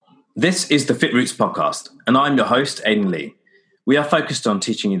This is the Fit Roots podcast, and I'm your host, Aidan Lee. We are focused on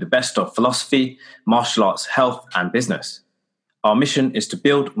teaching you the best of philosophy, martial arts, health, and business. Our mission is to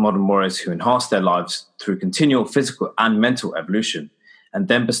build modern warriors who enhance their lives through continual physical and mental evolution, and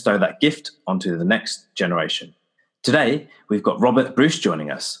then bestow that gift onto the next generation. Today, we've got Robert Bruce joining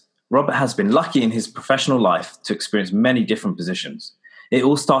us. Robert has been lucky in his professional life to experience many different positions. It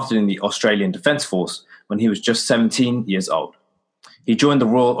all started in the Australian Defence Force when he was just 17 years old. He joined the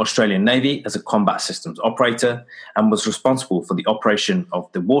Royal Australian Navy as a combat systems operator and was responsible for the operation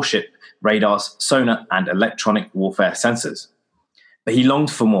of the warship, radars, sonar, and electronic warfare sensors. But he longed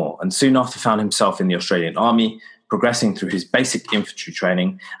for more and soon after found himself in the Australian Army, progressing through his basic infantry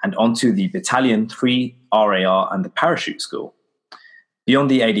training and onto the Battalion 3 RAR and the Parachute School. Beyond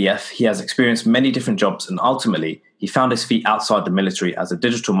the ADF, he has experienced many different jobs and ultimately he found his feet outside the military as a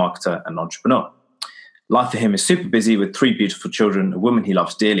digital marketer and entrepreneur. Life for him is super busy with 3 beautiful children, a woman he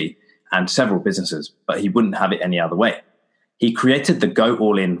loves dearly, and several businesses, but he wouldn't have it any other way. He created the Go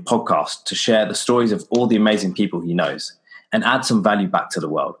All In podcast to share the stories of all the amazing people he knows and add some value back to the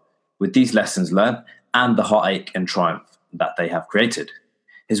world with these lessons learned and the heartache and triumph that they have created.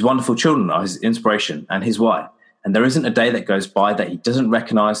 His wonderful children are his inspiration and his why, and there isn't a day that goes by that he doesn't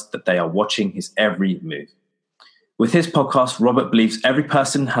recognize that they are watching his every move. With his podcast, Robert believes every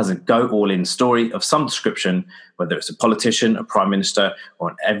person has a go-all-in story of some description, whether it's a politician, a prime minister, or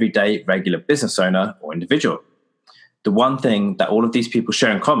an everyday regular business owner or individual. The one thing that all of these people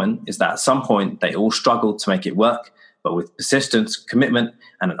share in common is that at some point they all struggled to make it work, but with persistence, commitment,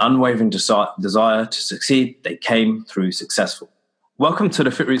 and an unwavering desire to succeed, they came through successful. Welcome to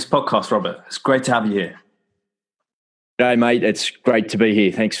the Fit Roots podcast, Robert. It's great to have you here. G'day, mate. It's great to be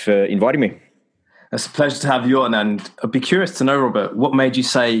here. Thanks for inviting me. It's a pleasure to have you on, and I'd be curious to know, Robert, what made you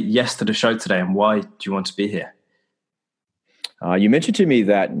say yes to the show today and why do you want to be here? You mentioned to me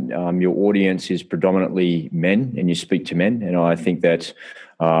that your audience is predominantly men and you speak to men, and I think that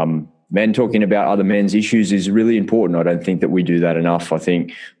men talking about other men's issues is really important. I don't think that we do that enough. I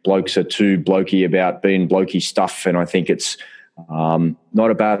think blokes are too blokey about being blokey stuff, and I think it's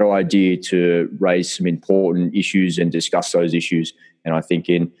not a bad idea to raise some important issues and discuss those issues. And I think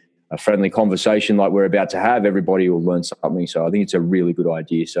in a friendly conversation like we're about to have, everybody will learn something. So I think it's a really good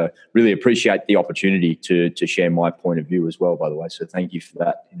idea. So really appreciate the opportunity to share my point of view as well, by the way. So thank you for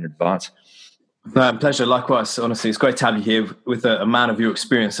that in advance. Pleasure. Likewise. Honestly, it's great to have you here with a man of your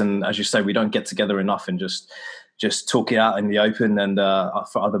experience. And as you say, we don't get together enough and just talk it out in the open and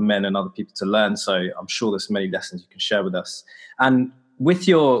for other men and other people to learn. So I'm sure there's many lessons you can share with us. And with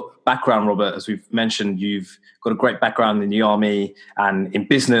your background, Robert, as we've mentioned, you've got a great background in the army and in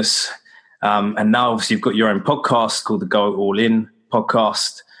business. And now obviously you've got your own podcast called the Go All In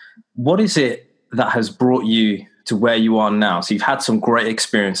podcast. What is it that has brought you to where you are now? So you've had some great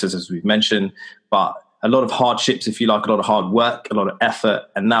experiences, as we've mentioned, but a lot of hardships, if you like, a lot of hard work, a lot of effort,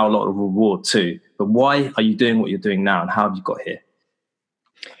 and now a lot of reward too. But why are you doing what you're doing now and how have you got here?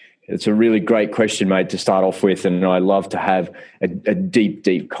 It's a really great question, mate, to start off with. And I love to have a deep,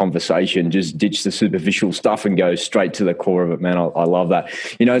 deep conversation, just ditch the superficial stuff and go straight to the core of it, man. I love that.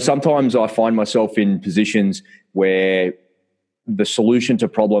 You know, sometimes I find myself in positions where the solution to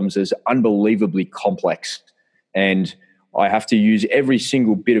problems is unbelievably complex. And I have to use every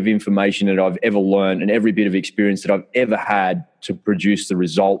single bit of information that I've ever learned and every bit of experience that I've ever had to produce the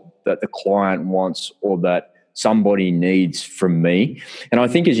result that the client wants or that somebody needs from me. And I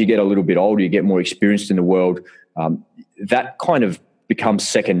think as you get a little bit older, you get more experienced in the world, that kind of becomes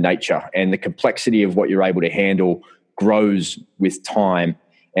second nature, and the complexity of what you're able to handle grows with time.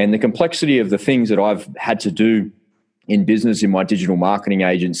 And the complexity of the things that I've had to do in business in my digital marketing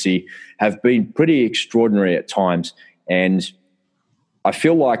agency have been pretty extraordinary at times. And I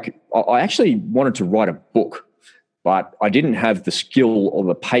feel like I actually wanted to write a book, but I didn't have the skill or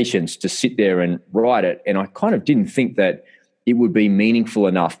the patience to sit there and write it. And I kind of didn't think that it would be meaningful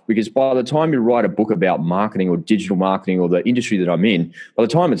enough, because by the time you write a book about marketing or digital marketing or the industry that I'm in, by the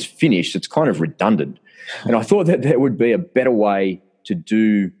time it's finished, it's kind of redundant. And I thought that there would be a better way to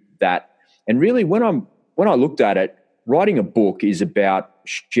do that. And really, when I looked at it, writing a book is about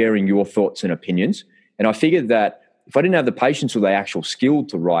sharing your thoughts and opinions. And I figured that if I didn't have the patience or the actual skill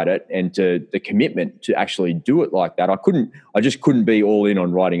to write it and to the commitment to actually do it like that, I just couldn't be all in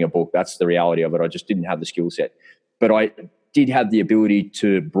on writing a book. That's the reality of it. I just didn't have the skill set. But I did have the ability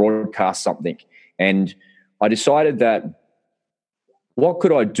to broadcast something. And I decided that what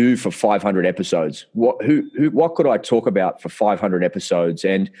could I do for 500 episodes? What could I talk about for 500 episodes?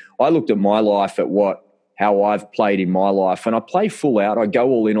 And I looked at my life, at how I've played in my life, and I play full out. I go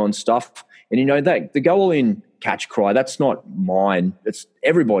all in on stuff. And, you know, that the go all in catch cry, that's not mine. It's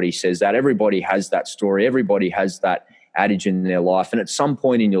everybody says that. Everybody has that story. Everybody has that adage in their life. And at some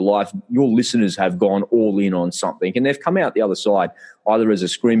point in your life, your listeners have gone all in on something and they've come out the other side either as a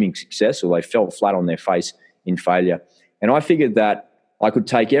screaming success or they fell flat on their face in failure. And I figured that I could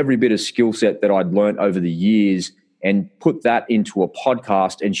take every bit of skill set that I'd learned over the years and put that into a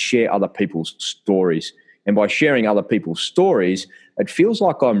podcast and share other people's stories. And by sharing other people's stories, it feels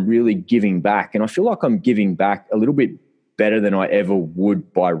like I'm really giving back. And I feel like I'm giving back a little bit better than I ever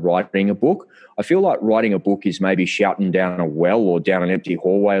would by writing a book. I feel like writing a book is maybe shouting down a well or down an empty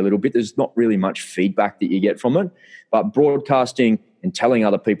hallway a little bit. There's not really much feedback that you get from it. But broadcasting and telling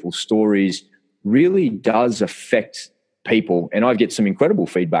other people's stories really does affect people. And I get some incredible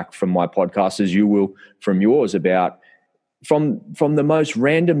feedback from my podcast, as you will from yours, about from the most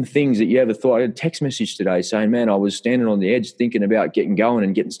random things that you ever thought. I had a text message today saying, man, I was standing on the edge thinking about getting going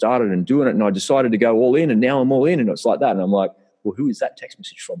and getting started and doing it, and I decided to go all in, and now I'm all in. And it's like that. And I'm like, well, who is that text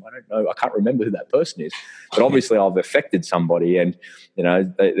message from? I don't know. I can't remember who that person is. But obviously I've affected somebody, and, you know,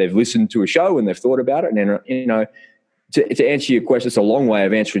 they've listened to a show and they've thought about it. And, you know, to answer your question, it's a long way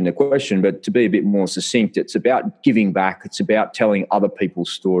of answering the question, but to be a bit more succinct, it's about giving back. It's about telling other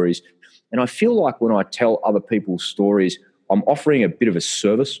people's stories. And I feel like when I tell other people's stories, I'm offering a bit of a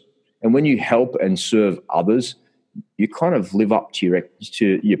service. And when you help and serve others, you kind of live up to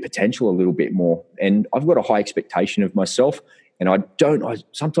your potential a little bit more. And I've got a high expectation of myself. And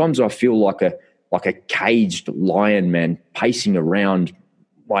sometimes I feel like a caged lion, man, pacing around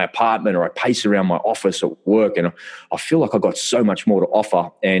my apartment, or I pace around my office at work, and I feel like I've got so much more to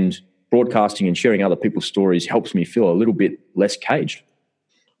offer. And broadcasting and sharing other people's stories helps me feel a little bit less caged.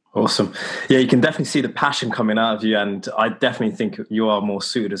 Awesome. Yeah, you can definitely see the passion coming out of you, and I definitely think you are more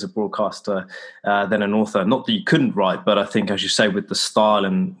suited as a broadcaster than an author. Not that you couldn't write, but I think, as you say, with the style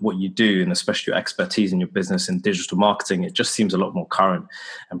and what you do, and especially your expertise in your business in digital marketing, it just seems a lot more current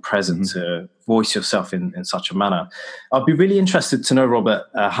and present to voice yourself in such a manner. I'd be really interested to know, Robert,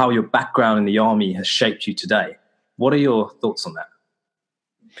 how your background in the army has shaped you today. What are your thoughts on that?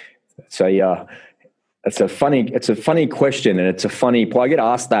 So, yeah. It's a funny question, and it's a funny. I get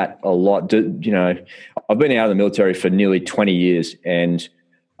asked that a lot. You know, I've been out of the military for nearly 20 years, and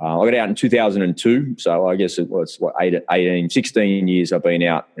I got out in 2002. So I guess it's 16 years I've been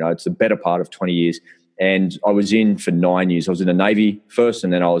out. You know, it's the better part of 20 years. And I was in for 9 years. I was in the Navy first,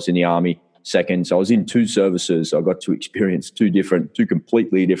 and then I was in the Army second. So I was in two services. I got to experience two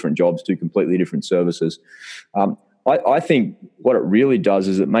completely different jobs, two completely different services. I think what it really does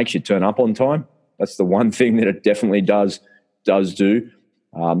is it makes you turn up on time. That's the one thing that it definitely does do.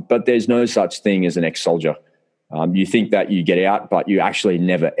 But there's no such thing as an ex-soldier. You think that you get out, but you actually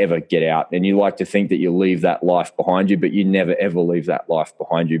never, ever get out. And you like to think that you leave that life behind you, but you never, ever leave that life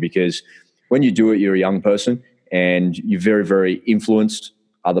behind you, because when you do it, you're a young person and you're very, very influenced.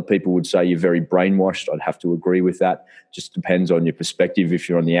 Other people would say you're very brainwashed. I'd have to agree with that. Just depends on your perspective. If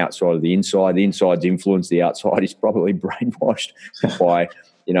you're on the outside or the inside's influence, the outside is probably brainwashed by,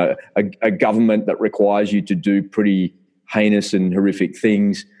 you know, a government that requires you to do pretty heinous and horrific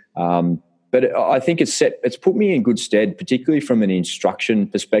things. But I think it's put me in good stead, particularly from an instruction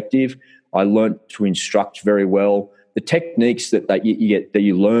perspective. I learned to instruct very well. The techniques that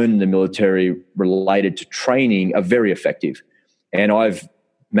you learn in the military related to training are very effective. And I've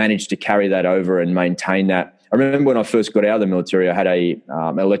managed to carry that over and maintain that. I remember when I first got out of the military, I had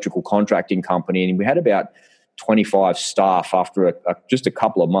an electrical contracting company, and we had about 25 staff after just a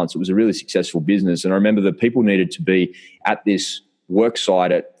couple of months. It was a really successful business. And I remember that people needed to be at this work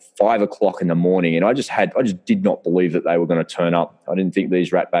site at 5 o'clock in the morning. And I just did not believe that they were going to turn up. I didn't think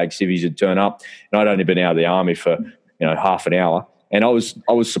these ratbag civvies would turn up. And I'd only been out of the army for, half an hour. And I was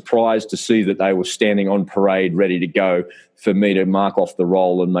surprised to see that they were standing on parade ready to go for me to mark off the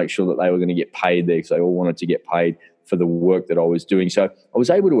roll and make sure that they were going to get paid there, because they all wanted to get paid for the work that I was doing. So I was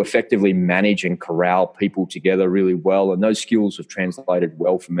able to effectively manage and corral people together really well. And those skills have translated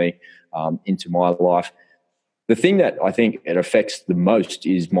well for me into my life. The thing that I think it affects the most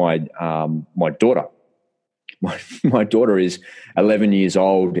is my daughter. My daughter is 11 years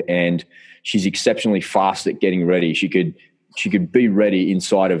old, and she's exceptionally fast at getting ready. She could be ready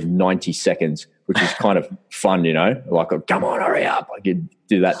inside of 90 seconds, which is kind of fun, like, come on, hurry up. I could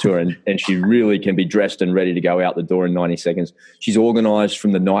do that to her. And she really can be dressed and ready to go out the door in 90 seconds. She's organized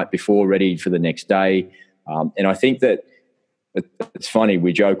from the night before, ready for the next day. And I think that it's funny.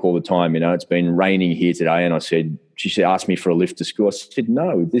 We joke all the time, it's been raining here today. And she asked me for a lift to school. I said,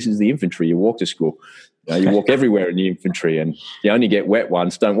 no, this is the infantry. You walk to school. You walk everywhere in the infantry, and you only get wet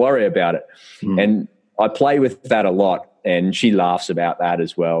once. Don't worry about it. And I play with that a lot. and she laughs about that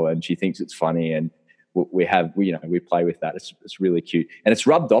as well, and she thinks it's funny, and we play with that. It's really cute, and it's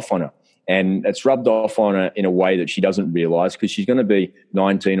rubbed off on her. And it's rubbed off on her in a way that she doesn't realise, because she's going to be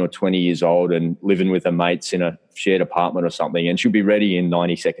 19 or 20 years old and living with her mates in a shared apartment or something, and she'll be ready in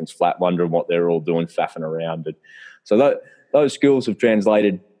 90 seconds flat, wondering what they're all doing, faffing around. And so those skills have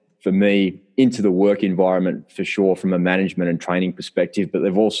translated for me into the work environment for sure, from a management and training perspective, but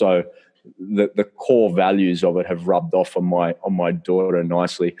they've also, the core values of it have rubbed off on my daughter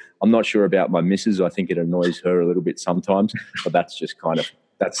nicely. I'm not sure about my missus. I think it annoys her a little bit sometimes, but that's just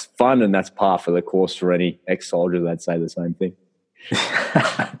that's fun, and that's par for the course for any ex-soldier. They'd say the same thing.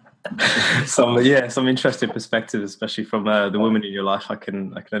 Some interesting perspectives, especially from the women in your life. I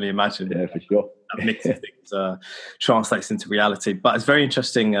can only imagine. Yeah, for sure. That mix of things translates into reality. But it's very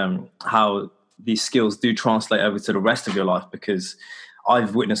interesting how these skills do translate over to the rest of your life, because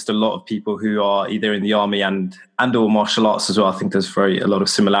I've witnessed a lot of people who are either in the army and or martial arts as well. I think there's a lot of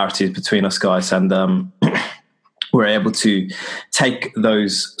similarities between us guys, and we're able to take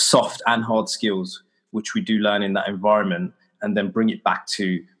those soft and hard skills, which we do learn in that environment, and then bring it back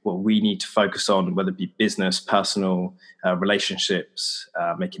to what we need to focus on, whether it be business, personal, relationships,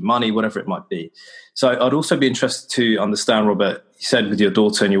 making money, whatever it might be. So I'd also be interested to understand, Robert, you said with your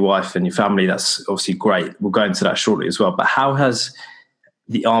daughter and your wife and your family, that's obviously great. We'll go into that shortly as well. But how has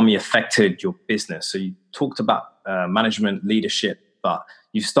the army affected your business? So you talked about management, leadership, but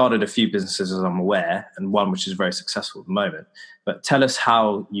you've started a few businesses, as I'm aware, and one which is very successful at the moment. But tell us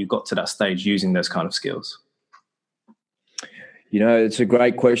how you got to that stage using those kind of skills. It's a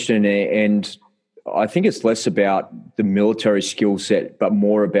great question, and I think it's less about the military skill set, but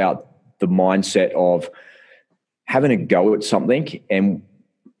more about the mindset of having a go at something. And,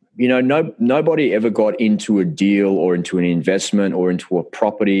 nobody ever got into a deal or into an investment or into a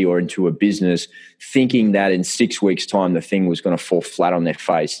property or into a business thinking that in 6 weeks' time the thing was going to fall flat on their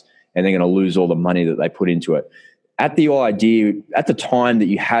face and they're going to lose all the money that they put into it. At the time that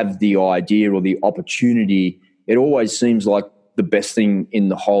you have the idea or the opportunity, it always seems like the best thing in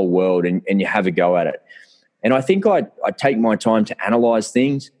the whole world, and you have a go at it. And I think I take my time to analyze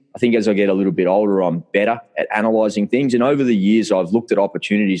things. I think as I get a little bit older, I'm better at analyzing things. And over the years, I've looked at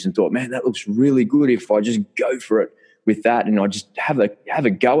opportunities and thought, man, that looks really good if I just go for it with that, and I just have a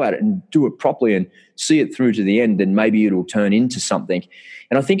go at it and do it properly and see it through to the end, and maybe it'll turn into something.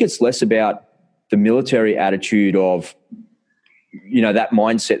 And I think it's less about the military attitude of, that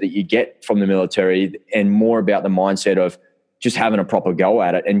mindset that you get from the military, and more about the mindset of just having a proper go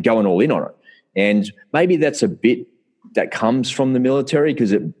at it and going all in on it. And maybe that's a bit that comes from the military,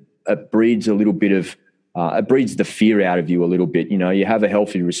 because it breeds a little bit of, it breeds the fear out of you a little bit. You have a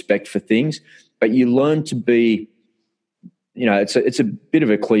healthy respect for things, but you learn to be, it's a bit of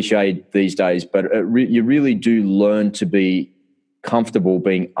a cliche these days, but you really do learn to be comfortable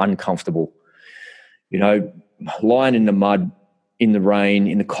being uncomfortable. Lying in the mud, in the rain,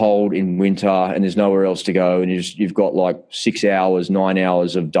 in the cold, in winter, and there's nowhere else to go, and you've got like 6 hours, 9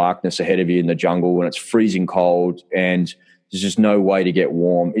 hours of darkness ahead of you in the jungle, and it's freezing cold, and there's just no way to get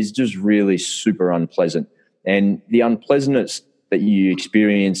warm. It's just really super unpleasant. And the unpleasantness that you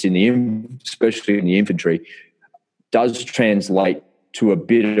experience especially in the infantry, does translate to a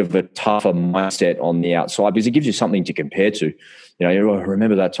bit of a tougher mindset on the outside, because it gives you something to compare to.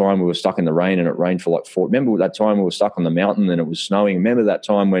 Remember that time we were stuck in the rain and it rained for like 4. Remember that time we were stuck on the mountain and it was snowing. Remember that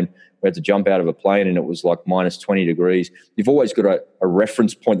time when we had to jump out of a plane and it was like minus 20 degrees. You've always got a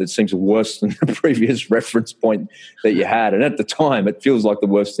reference point that seems worse than the previous reference point that you had. And at the time, it feels like the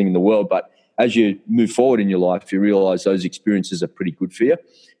worst thing in the world. But as you move forward in your life, you realize those experiences are pretty good for you.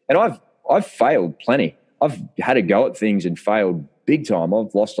 And I've failed plenty. I've had a go at things and failed big time.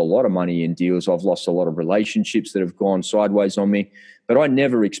 I've lost a lot of money in deals. I've lost a lot of relationships that have gone sideways on me. But I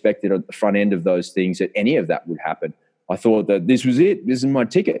never expected at the front end of those things that any of that would happen. I thought that this was it. This is my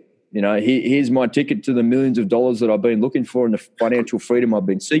ticket. Here's my ticket to the millions of dollars that I've been looking for and the financial freedom I've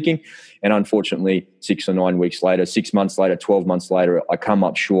been seeking. And unfortunately, 6 or 9 weeks later, 6 months later, 12 months later, I come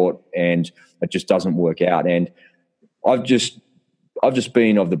up short and it just doesn't work out. And I've just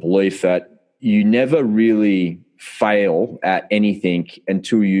been of the belief that you never really fail at anything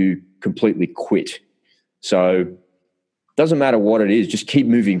until you completely quit. So it doesn't matter what it is, just keep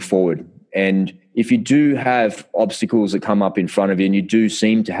moving forward. And if you do have obstacles that come up in front of you and you do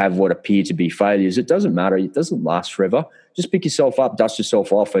seem to have what appear to be failures, it doesn't matter. It doesn't last forever. Just pick yourself up, dust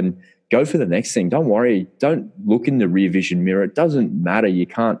yourself off, and go for the next thing. Don't worry. Don't look in the rear vision mirror. It doesn't matter. You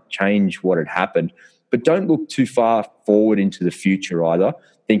can't change what had happened. But don't look too far forward into the future either,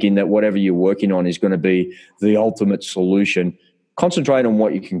 thinking that whatever you're working on is going to be the ultimate solution. concentrate on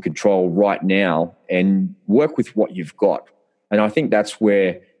what you can control right now and work with what you've got. And I think that's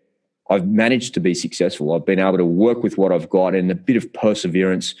where I've managed to be successful. I've been able to work with what I've got and a bit of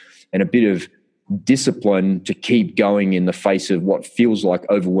perseverance and a bit of discipline to keep going in the face of what feels like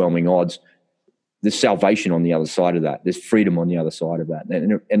overwhelming odds. There's salvation on the other side of that. There's freedom on the other side of that.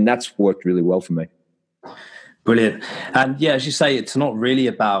 And that's worked really well for me. Brilliant. And yeah, as you say, it's not really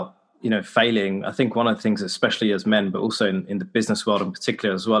about, failing. I think one of the things, especially as men, but also in the business world in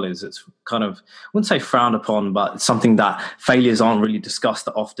particular as well, is it's kind of, I wouldn't say frowned upon, but it's something that failures aren't really discussed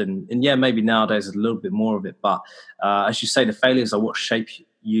that often. And yeah, maybe nowadays there's a little bit more of it. But as you say, the failures are what shape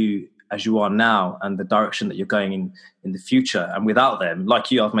you as you are now and the direction that you're going in the future. And without them, like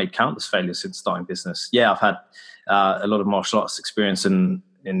you, I've made countless failures since starting business. Yeah, I've had a lot of martial arts experience in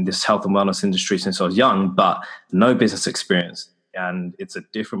this health and wellness industry since I was young, but no business experience. And it's a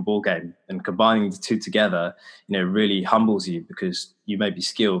different ball game. And combining the two together, really humbles you, because you may be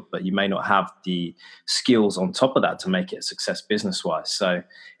skilled, but you may not have the skills on top of that to make it a success business-wise. So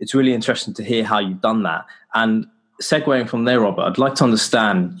it's really interesting to hear how you've done that. And segueing from there, Robert, I'd like to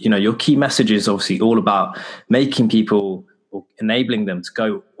understand, your key message is obviously all about making people or enabling them to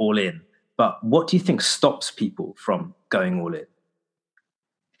go all in. But what do you think stops people from going all in?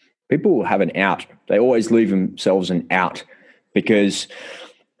 People have an out. They always leave themselves an out, because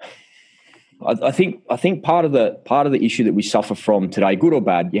I think part of the issue that we suffer from today, good or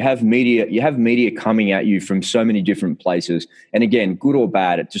bad, you have media coming at you from so many different places. And again, good or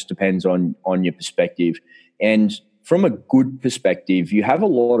bad, it just depends on your perspective. And from a good perspective, you have a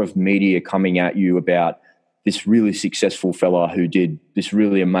lot of media coming at you about this really successful fella who did this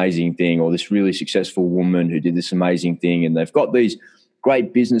really amazing thing, or this really successful woman who did this amazing thing. And they've got these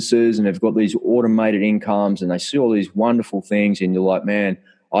great businesses and they've got these automated incomes and they see all these wonderful things, and you're like, man,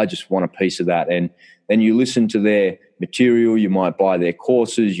 I just want a piece of that. And then you listen to their material, you might buy their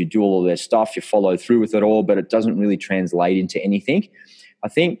courses, you do all of their stuff, you follow through with it all, but it doesn't really translate into anything. I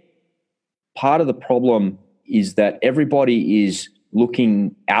think part of the problem is that everybody is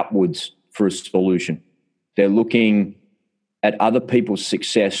looking outwards for a solution. They're looking at other people's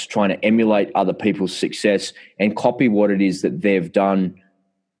success, trying to emulate other people's success and copy what it is that they've done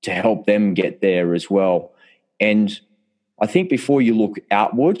to help them get there as well. And I think before you look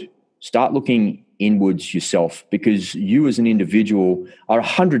outward, start looking inwards yourself, because you as an individual are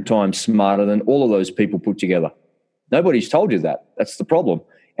 100 times smarter than all of those people put together. Nobody's told you that. That's the problem.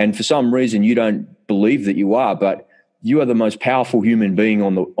 And for some reason, you don't believe that you are, but you are the most powerful human being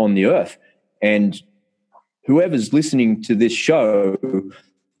on the earth. And whoever's listening to this show,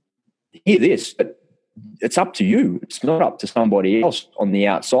 hear this, but it's up to you. It's not up to somebody else on the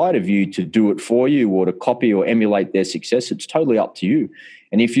outside of you to do it for you or to copy or emulate their success. It's totally up to you.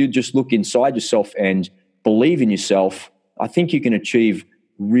 And if you just look inside yourself and believe in yourself, I think you can achieve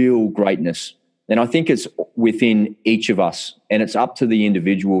real greatness. And I think it's within each of us, and it's up to the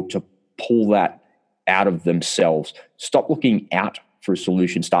individual to pull that out of themselves. Stop looking out for a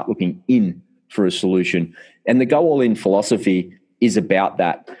solution. Start looking in for a solution. And the go all in philosophy is about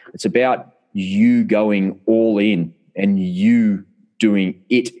that. It's about you going all in and you doing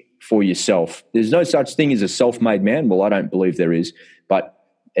it for yourself. There's no such thing as a self-made man. Well, I don't believe there is, but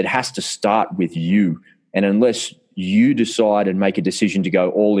it has to start with you. And unless you decide and make a decision to go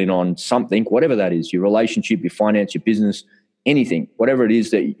all in on something, whatever that is, your relationship, your finance, your business, anything, whatever it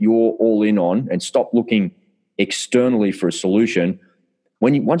is that you're all in on, and stop looking externally for a solution.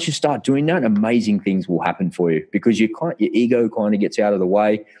 Once you start doing that, amazing things will happen for you, because your ego kind of gets out of the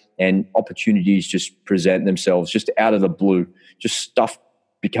way and opportunities just present themselves just out of the blue. Just stuff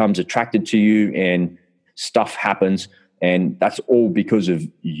becomes attracted to you and stuff happens, and that's all because of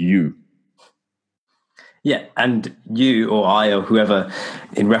you. Yeah, and you or I or whoever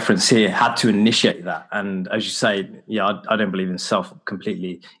in reference here had to initiate that. And as you say, I don't believe in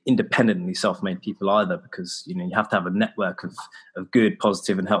completely independently self-made people either, because you have to have a network of good,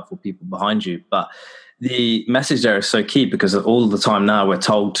 positive and helpful people behind you. But the message there is so key, because all the time now we're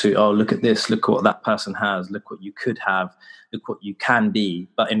told to, look at this, look what that person has, look what you could have, look what you can be.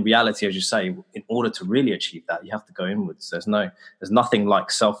 But in reality, as you say, in order to really achieve that, you have to go inwards. There's nothing like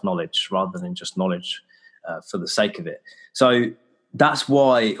self-knowledge rather than just knowledge for the sake of it. So that's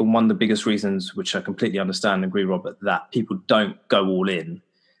why one of the biggest reasons, which I completely understand and agree, Robert, that people don't go all in.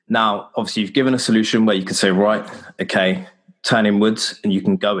 Now, obviously, you've given a solution where you can say, right, okay, turn inwards and you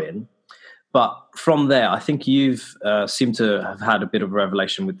can go in. But from there, I think you've seemed to have had a bit of a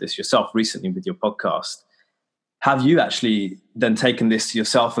revelation with this yourself recently with your podcast. Have you actually then taken this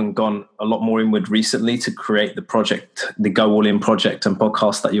yourself and gone a lot more inward recently to create the project, the Go All In project and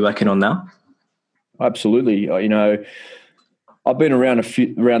podcast that you're working on now? Absolutely. I've been around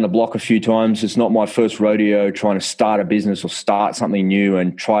the block a few times. It's not my first rodeo trying to start a business or start something new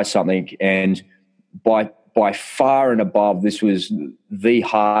and try something. And by far and above, this was the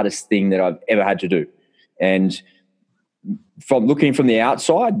hardest thing that I've ever had to do. And from looking from the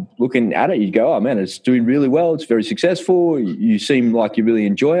outside, looking at it, you go, oh man, it's doing really well. It's very successful. You seem like you really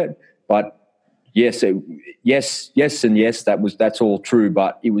enjoy it. But yes, and yes, that's all true.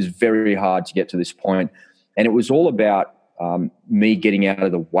 But it was very hard to get to this point. And it was all about me getting out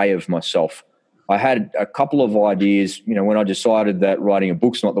of the way of myself. I had a couple of ideas, when I decided that writing a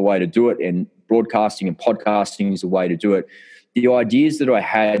book's not the way to do it and broadcasting and podcasting is the way to do it. The ideas that I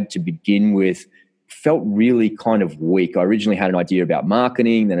had to begin with felt really kind of weak. I originally had an idea about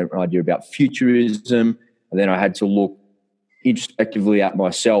marketing, then an idea about futurism, and then I had to look introspectively at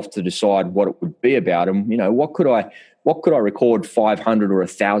myself to decide what it would be about. And, what could I record 500 or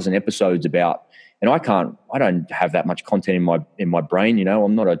 1,000 episodes about? And I don't have that much content in my brain.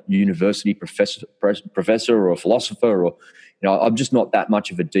 I'm not a university professor or a philosopher, or, I'm just not that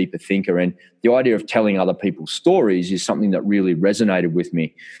much of a deeper thinker. And the idea of telling other people's stories is something that really resonated with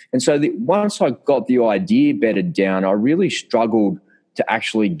me. And so once I got the idea bedded down, I really struggled to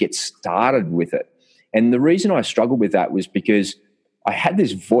actually get started with it. And the reason I struggled with that was because I had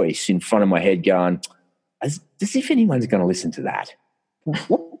this voice in front of my head going, as if anyone's going to listen to that.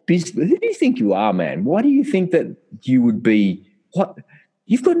 Who do you think you are, man? Why do you think that you would be? What?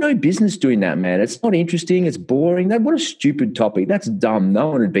 You've got no business doing that, man. It's not interesting. It's boring. What a stupid topic. That's dumb. No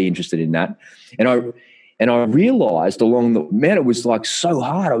one would be interested in that. And I realized it was like so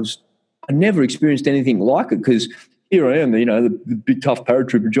hard. I never experienced anything like it, because here I am, the big tough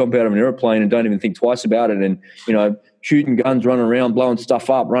paratrooper, jump out of an airplane and don't even think twice about it. And, shooting guns, running around, blowing stuff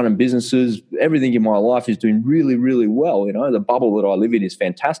up, running businesses. Everything in my life is doing really, really well. The bubble that I live in is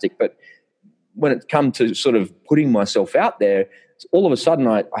fantastic. But when it comes to sort of putting myself out there, all of a sudden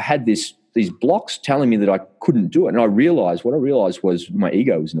I had these blocks telling me that I couldn't do it. And what I realized was my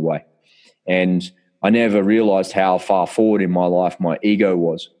ego was in the way. And I never realized how far forward in my life my ego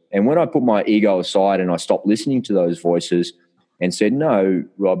was. And when I put my ego aside and I stopped listening to those voices and said, no,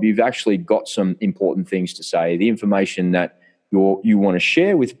 Rob, you've actually got some important things to say. The information that you want to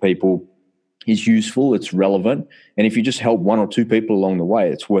share with people is useful, it's relevant. And if you just help one or two people along the way,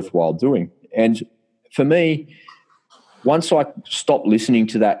 it's worthwhile doing. And for me, once I stopped listening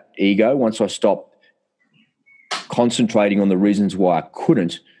to that ego, once I stopped concentrating on the reasons why I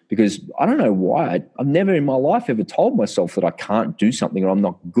couldn't, because I don't know why, I've never in my life ever told myself that I can't do something or I'm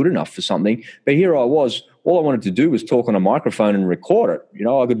not good enough for something. But here I was, all I wanted to do was talk on a microphone and record it.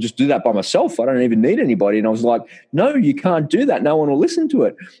 I could just do that by myself. I don't even need anybody. And I was like, no, you can't do that. No one will listen to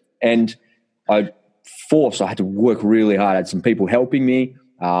it. And I had to work really hard. I had some people helping me,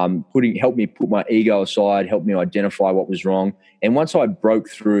 help me put my ego aside, help me identify what was wrong. And once I broke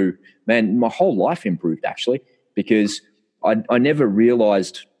through, man, my whole life improved actually, because I never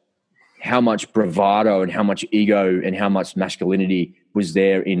realized how much bravado and how much ego and how much masculinity was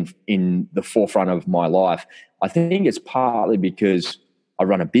there in the forefront of my life. I think it's partly because I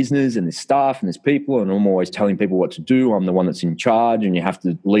run a business and there's staff and there's people and I'm always telling people what to do. I'm the one that's in charge and you have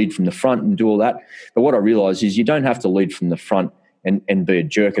to lead from the front and do all that. But what I realized is you don't have to lead from the front and be a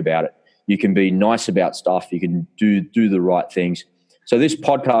jerk about it. You can be nice about stuff. You can do the right things. So this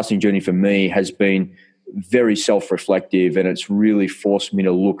podcasting journey for me has been very self-reflective, and it's really forced me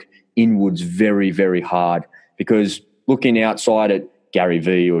to look inwards very, very hard, because looking outside at Gary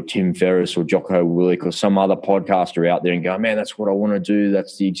Vee or Tim Ferriss or Jocko Willink or some other podcaster out there and going, man, that's what I want to do.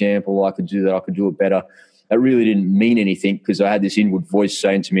 That's the example. I could do that. I could do it better. That really didn't mean anything, because I had this inward voice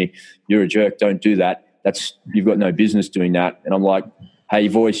saying to me, you're a jerk. Don't do that. You've got no business doing that. And I'm like, hey,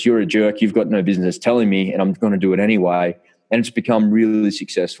 voice, you're a jerk. You've got no business telling me, and I'm going to do it anyway. And it's become really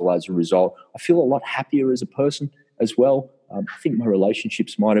successful as a result. I feel a lot happier as a person as well. I think my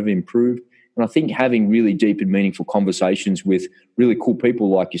relationships might have improved. And I think having really deep and meaningful conversations with really cool people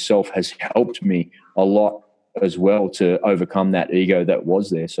like yourself has helped me a lot as well to overcome that ego that was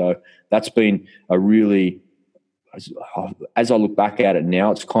there. So that's been a really, as I look back at it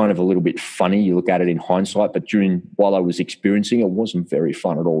now, it's kind of a little bit funny. You look at it in hindsight, but while I was experiencing it, wasn't very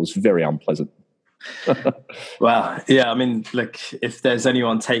fun at all. It was very unpleasant. Wow. Yeah. I mean, look, if there's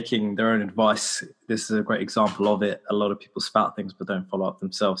anyone taking their own advice, this is a great example of it. A lot of people spout things but don't follow up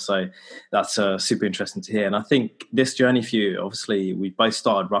themselves. So that's super interesting to hear. And I think this journey for you, obviously, we both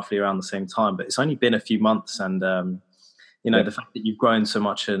started roughly around the same time, but it's only been a few months. And, the fact that you've grown so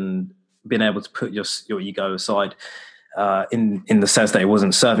much and been able to put your ego aside in the sense that it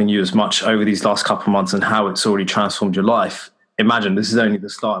wasn't serving you as much over these last couple of months, and how it's already transformed your life. Imagine, this is only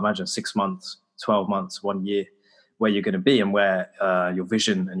the start. Imagine 6 months, 12 months, 1 year, where you're going to be and where your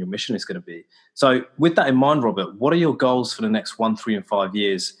vision and your mission is going to be. So with that in mind, Robert, what are your goals for the next 1, 3, and 5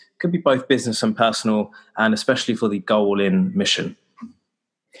 years? Could be both business and personal, and especially for the Go All In mission.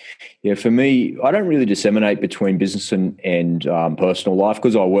 Yeah, for me, I don't really disseminate between business and personal life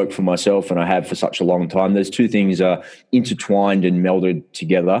because I work for myself and I have for such a long time. Those two things are intertwined and melded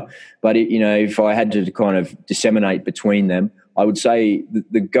together. But, if I had to kind of disseminate between them, I would say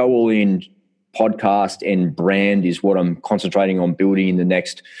the Go All In podcast and brand is what I'm concentrating on building in the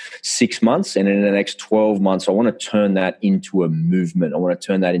next 6 months. And in the next 12 months, I want to turn that into a movement. I want to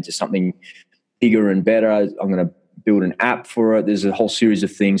turn that into something bigger and better. I'm going to build an app for it. There's a whole series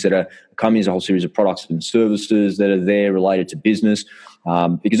of things that are coming. There's a whole series of products and services that are there related to business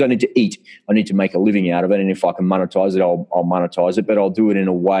because I need to eat. I need to make a living out of it. And if I can monetize it, I'll monetize it, but I'll do it in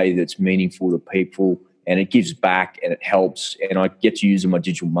a way that's meaningful to people and it gives back and it helps. And I get to use my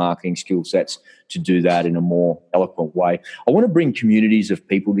digital marketing skill sets to do that in a more eloquent way. I want to bring communities of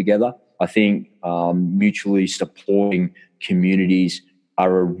people together. I think mutually supporting communities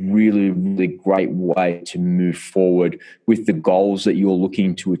are a really, really great way to move forward with the goals that you're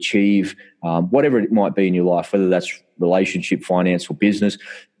looking to achieve, whatever it might be in your life, whether that's relationship, finance, or business.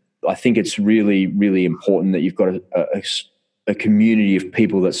 I think it's really, really important that you've got a community of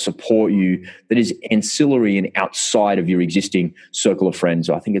people that support you that is ancillary and outside of your existing circle of friends.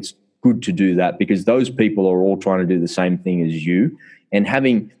 I think it's good to do that because those people are all trying to do the same thing as you, and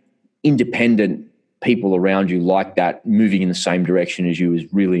having independent people around you like that moving in the same direction as you is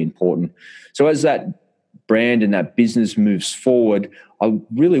really important. So as that brand and that business moves forward, I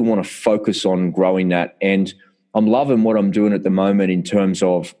really want to focus on growing that. And I'm loving what I'm doing at the moment in terms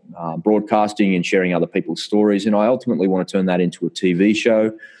of broadcasting and sharing other people's stories. And I ultimately want to turn that into a TV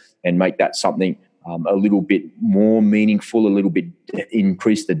show and make that something a little bit more meaningful, a little bit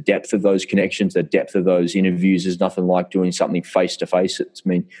increase the depth of those connections, the depth of those interviews. There's nothing like doing something face-to-face.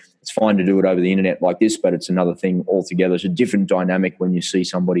 It's fine to do it over the internet like this, but it's another thing altogether. It's a different dynamic when you see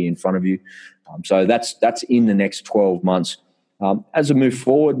somebody in front of you. So that's in the next 12 months. As I move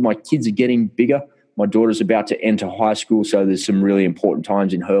forward, my kids are getting bigger. My daughter's about to enter high school, so there's some really important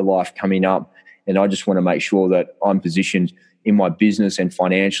times in her life coming up. And I just want to make sure that I'm positioned in my business and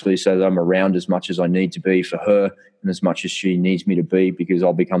financially so that I'm around as much as I need to be for her and as much as she needs me to be, because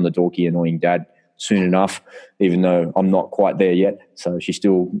I'll become the dorky, annoying dad soon enough, even though I'm not quite there yet. So she's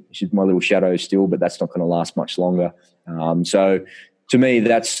my little shadow still, but that's not going to last much longer. So to me,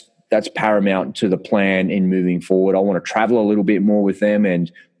 that's paramount to the plan in moving forward. I want to travel a little bit more with them,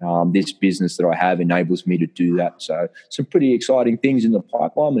 and this business that I have enables me to do that. So some pretty exciting things in the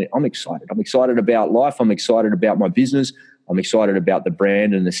pipeline. I'm excited. I'm excited about life. I'm excited about my business. I'm excited about the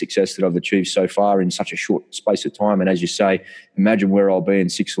brand and the success that I've achieved so far in such a short space of time. And as you say, imagine where I'll be in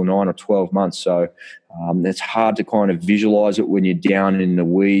 6 or 9 or 12 months. So it's hard to kind of visualize it when you're down in the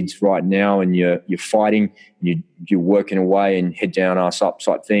weeds right now and you're fighting and you're working away and head down, ass up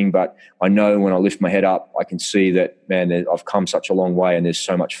type thing. But I know when I lift my head up, I can see that, man, I've come such a long way and there's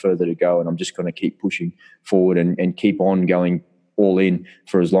so much further to go. And I'm just going to keep pushing forward and keep on going all in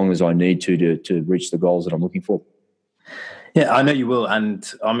for as long as I need to reach the goals that I'm looking for. Yeah, I know you will. And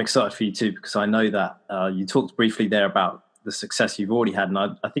I'm excited for you too, because I know that you talked briefly there about the success you've already had. And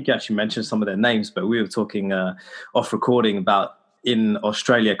I think you actually mentioned some of their names, but we were talking off recording about in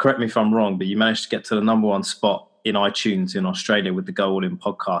Australia, correct me if I'm wrong, but you managed to get to the number 1 spot in iTunes in Australia with the Go All In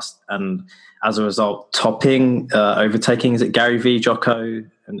podcast. And as a result, overtaking, is it Gary Vee, Jocko,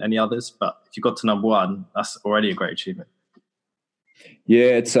 and any others? But if you got to number 1, that's already a great achievement.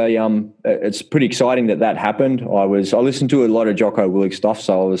 Yeah, it's pretty exciting that happened. I listened to a lot of Jocko Willink stuff,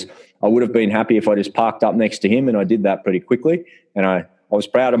 so I would have been happy if I just parked up next to him, and I did that pretty quickly. And I was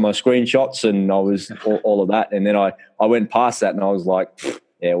proud of my screenshots, and I was all of that. And then I went past that, and I was like,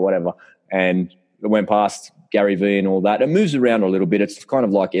 yeah, whatever. And I went past Gary Vee and all that. It moves around a little bit. It's kind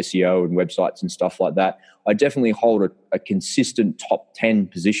of like SEO and websites and stuff like that. I definitely hold a consistent top 10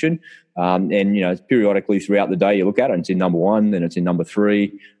 position. And, periodically throughout the day you look at it and it's in number 1, then it's in number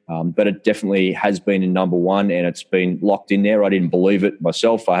 3. But it definitely has been in number 1 and it's been locked in there. I didn't believe it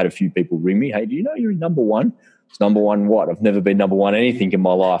myself. I had a few people ring me, hey, do you know you're in number 1? It's number 1 what? I've never been number 1 anything in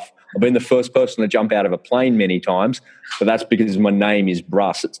my life. I've been the first person to jump out of a plane many times, but that's because my name is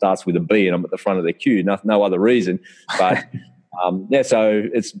Bruss. It starts with a B and I'm at the front of the queue. No other reason. But so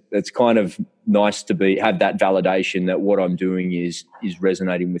it's kind of nice to have that validation that what I'm doing is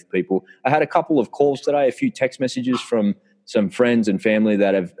resonating with people. I had a couple of calls today, a few text messages from some friends and family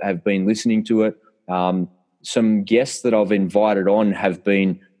that have been listening to it. Some guests that I've invited on have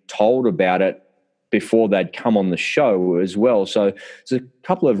been told about it before they'd come on the show as well. So there's a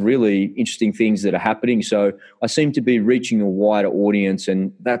couple of really interesting things that are happening. So I seem to be reaching a wider audience,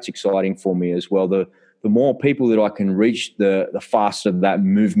 and that's exciting for me as well. The more people that I can reach, the faster that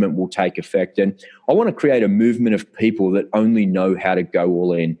movement will take effect. And I want to create a movement of people that only know how to go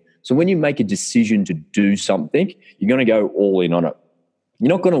all in. So when you make a decision to do something, you're going to go all in on it. You're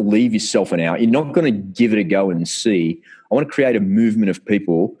not going to leave yourself an hour. You're not going to give it a go and see. I want to create a movement of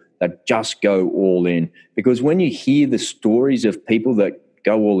people that just go all in, because when you hear the stories of people that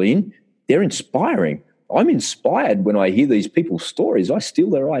go all in, they're inspiring. I'm inspired when I hear these people's stories. I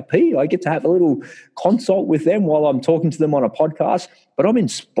steal their IP. I get to have a little consult with them while I'm talking to them on a podcast, but I'm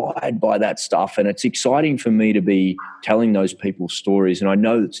inspired by that stuff, and it's exciting for me to be telling those people's stories, and I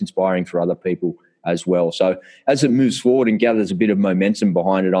know it's inspiring for other people as well. So as it moves forward and gathers a bit of momentum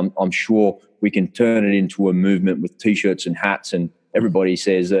behind it, I'm sure we can turn it into a movement with T-shirts and hats, and everybody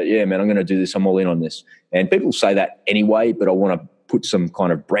says, yeah, man, I'm going to do this. I'm all in on this. And people say that anyway, but I want to put some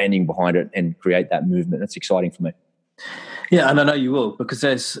kind of branding behind it and create that movement. That's exciting for me. Yeah, and I know you will, because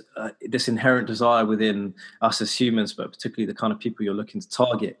there's this inherent desire within us as humans, but particularly the kind of people you're looking to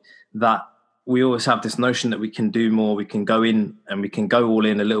target, that we always have this notion that we can do more, we can go in and we can go all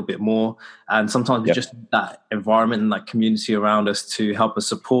in a little bit more. And sometimes we just need that environment and that community around us to help us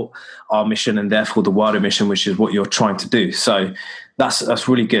support our mission, and therefore the wider mission, which is what you're trying to do. So that's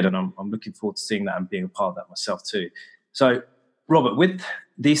really good. And I'm looking forward to seeing that and being a part of that myself too. So Robert, with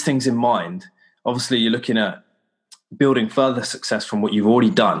these things in mind, obviously you're looking at building further success from what you've already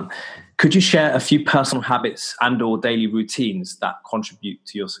done. Could you share a few personal habits and or daily routines that contribute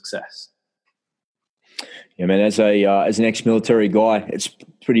to your success? Yeah, man, as an ex-military guy, it's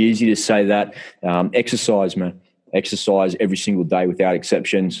pretty easy to say that. Exercise, man. Exercise every single day without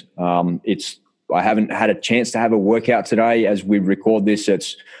exceptions. I haven't had a chance to have a workout today. As we record this,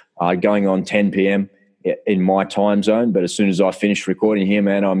 it's going on 10 p.m. in my time zone. But as soon as I finish recording here,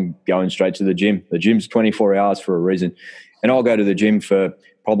 man, I'm going straight to the gym. The gym's 24 hours for a reason. And I'll go to the gym for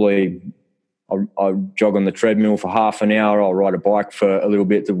probably I'll jog on the treadmill for half an hour. I'll ride a bike for a little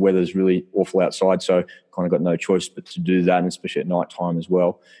bit. The weather's really awful outside, so kind of got no choice but to do that, and especially at night time as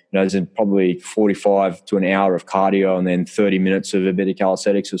well. There's probably 45 to an hour of cardio and then 30 minutes of a bit of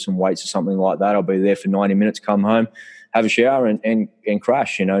calisthenics or some weights or something like that. I'll be there for 90 minutes, come home, have a shower and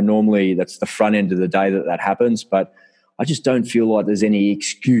crash. Normally that's the front end of the day that happens, but I just don't feel like there's any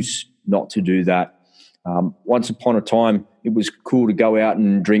excuse not to do that. Once upon a time, it was cool to go out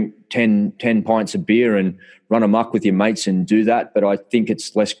and drink 10 pints of beer and run amok with your mates and do that. But I think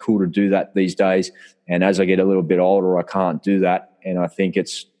it's less cool to do that these days. And as I get a little bit older, I can't do that. And I think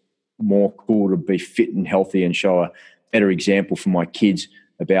it's more cool to be fit and healthy and show a better example for my kids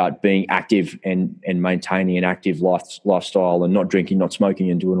about being active and maintaining an active lifestyle and not drinking, not smoking,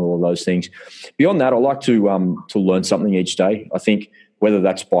 and doing all of those things. Beyond that, I like to learn something each day. I think whether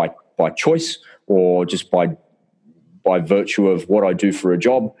that's by choice or just by virtue of what I do for a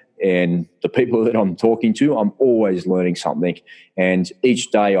job and the people that I'm talking to, I'm always learning something. And each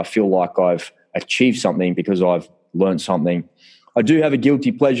day I feel like I've achieved something because I've learned something. I do have a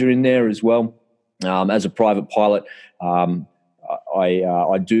guilty pleasure in there as well. As a private pilot,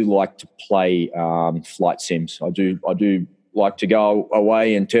 I do like to play flight sims. I do like to go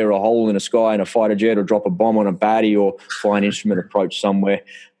away and tear a hole in the sky in a fighter jet or drop a bomb on a baddie or fly an instrument approach somewhere.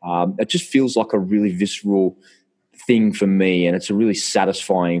 It just feels like a really visceral thing for me, and it's a really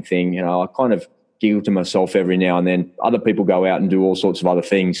satisfying thing. I kind of giggle to myself every now and then. Other people go out and do all sorts of other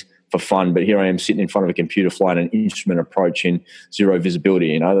things for fun, but here I am sitting in front of a computer flying an instrument approach in zero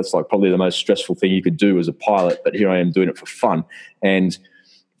visibility. That's like probably the most stressful thing you could do as a pilot, but here I am doing it for fun. And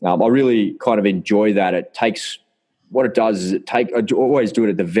I really kind of enjoy that. What it does is I always do it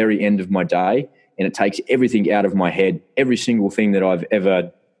at the very end of my day, and it takes everything out of my head. Every single thing that I've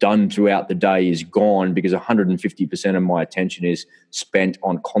ever done throughout the day is gone because 150% of my attention is spent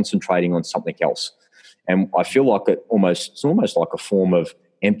on concentrating on something else. And I feel like it's almost like a form of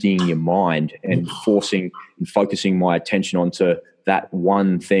emptying your mind and focusing my attention onto that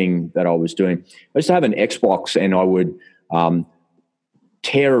one thing that I was doing. I used to have an Xbox, and I would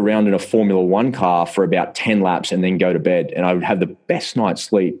tear around in a Formula One car for about 10 laps and then go to bed. And I would have the best night's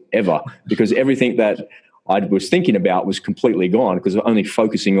sleep ever because everything that I was thinking about was completely gone because I'm only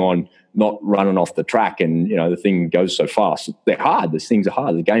focusing on not running off the track. And, the thing goes so fast. They're hard. These things are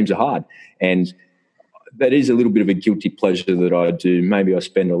hard. The games are hard. And that is a little bit of a guilty pleasure that I do. Maybe I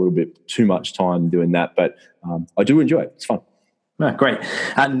spend a little bit too much time doing that, but I do enjoy it. It's fun. No, great.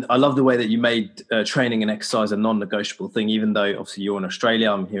 And I love the way that you made training and exercise a non-negotiable thing, even though obviously you're in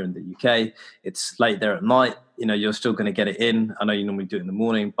Australia, I'm here in the UK, it's late there at night, you're still going to get it in. I know you normally do it in the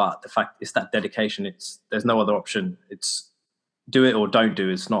morning, but the fact it's that dedication, there's no other option. It's do it or don't do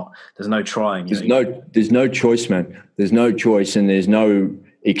it. There's no trying. There's no choice, man. There's no choice, and there's no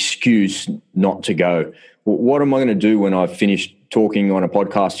excuse not to go. What am I going to do when I've finished talking on a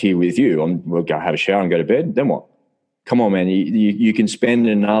podcast here with you? We'll go have a shower and go to bed. Then what? Come on, man. You can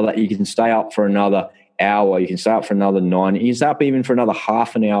you can stay up for another hour. You can stay up for another 9. You can stay up even for another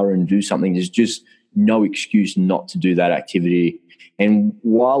half an hour and do something. There's just no excuse not to do that activity. And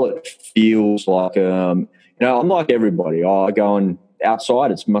while it feels like, I'm like everybody. I go on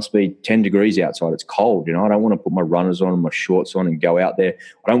outside. It must be 10 degrees outside. It's cold. I don't want to put my runners on and my shorts on and go out there.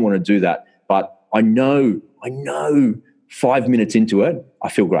 I don't want to do that. But I know 5 minutes into it, I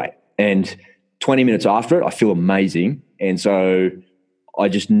feel great. And 20 minutes after it, I feel amazing. And so I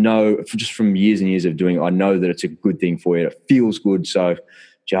just know, just from years and years of doing it, I know that it's a good thing for you. It feels good. So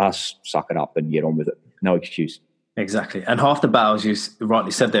just suck it up and get on with it. No excuse. Exactly. And half the battle, as you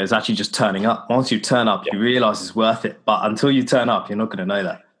rightly said there, is actually just turning up. Once you turn up, you realize it's worth it. But until you turn up, you're not going to know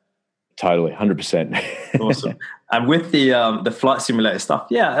that. Totally, 100%. Awesome. And with the flight simulator stuff,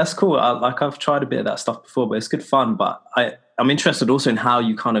 yeah, that's cool. I've tried a bit of that stuff before, but it's good fun. But I'm interested also in how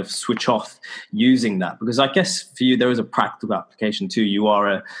you kind of switch off using that, because I guess for you there is a practical application too. You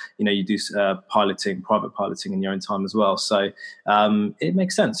are you do private piloting in your own time as well, so it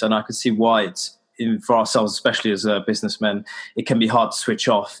makes sense, and I could see why it's for ourselves, especially as businessmen, it can be hard to switch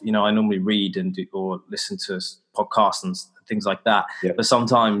off. I normally read or listen to podcasts and things like that, but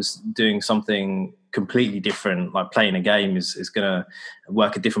sometimes doing something completely different, like playing a game, is going to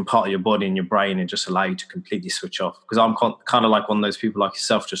work a different part of your body and your brain and just allow you to completely switch off. Because I'm kind of like one of those people like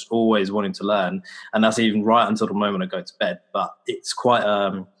yourself, just always wanting to learn, and that's even right until the moment I go to bed. But it's quite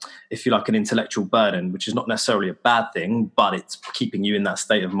if you like, an intellectual burden, which is not necessarily a bad thing, but it's keeping you in that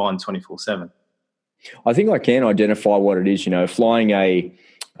state of mind 24/7. I think I can identify what it is. Flying an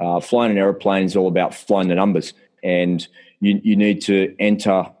airplane is all about flying the numbers, and you need to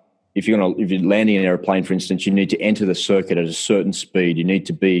enter. If you're landing an airplane, for instance, you need to enter the circuit at a certain speed. You need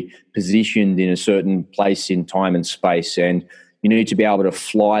to be positioned in a certain place in time and space, and you need to be able to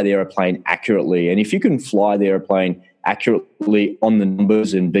fly the airplane accurately. And if you can fly the airplane accurately on the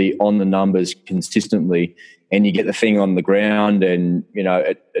numbers and be on the numbers consistently, and you get the thing on the ground, and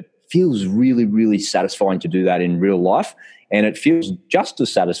it feels really, really satisfying to do that in real life, and it feels just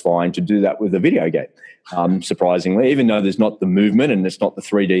as satisfying to do that with a video game. Surprisingly, even though there's not the movement and it's not the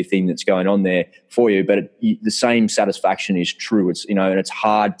 3D thing that's going on there for you, but the same satisfaction is true. It's and it's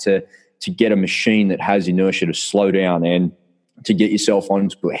hard to get a machine that has inertia to slow down and to get yourself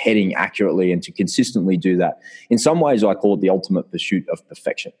onto heading accurately and to consistently do that. In some ways, I call it the ultimate pursuit of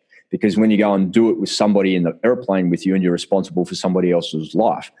perfection, because when you go and do it with somebody in the airplane with you and you're responsible for somebody else's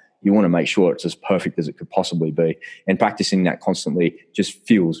life, you want to make sure it's as perfect as it could possibly be. And practicing that constantly just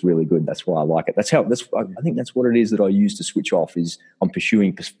feels really good. That's why I like it. I think that's what it is that I use to switch off, is I'm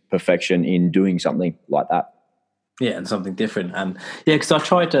pursuing perfection in doing something like that. Yeah, and something different. And yeah, because I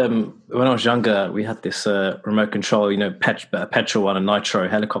tried when I was younger, we had this remote control, petrol one, a nitro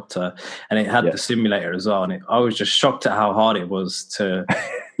helicopter, and it had the simulator as well. And I was just shocked at how hard it was to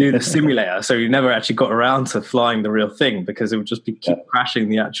do the simulator. So you never actually got around to flying the real thing, because it would just keep crashing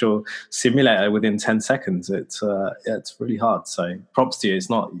the actual simulator within 10 seconds. It's really hard. So props to you.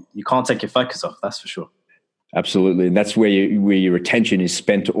 You can't take your focus off, that's for sure. Absolutely. And that's where your attention is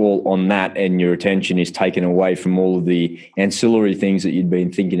spent all on that, and your attention is taken away from all of the ancillary things that you'd been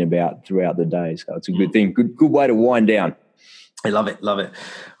thinking about throughout the day. So it's a good thing. Good way to wind down. I love it. Love it.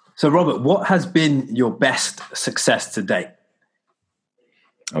 So Robert, what has been your best success to date?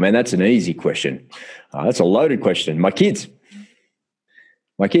 I mean, that's an easy question. That's a loaded question. My kids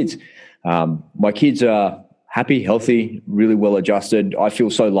are happy, healthy, really well adjusted. I feel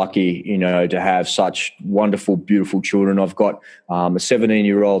so lucky, to have such wonderful, beautiful children. I've got a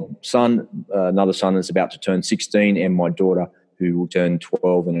 17-year-old son, another son that's about to turn 16, and my daughter who will turn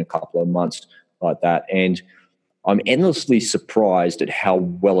 12 in a couple of months, like that. And I'm endlessly surprised at how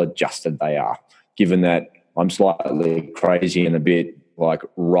well adjusted they are, given that I'm slightly crazy and a bit like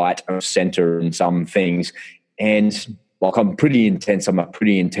right of center in some things. And like, I'm pretty intense. I'm a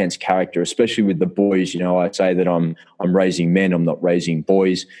pretty intense character, especially with the boys. I say that I'm raising men. I'm not raising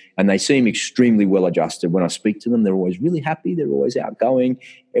boys. And they seem extremely well adjusted. When I speak to them, they're always really happy. They're always outgoing.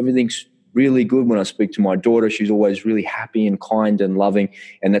 Everything's really good. When I speak to my daughter, she's always really happy and kind and loving.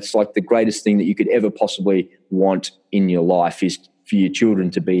 And that's like the greatest thing that you could ever possibly want in your life, is for your children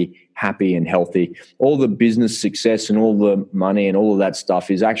to be happy and healthy. All the business success and all the money and all of that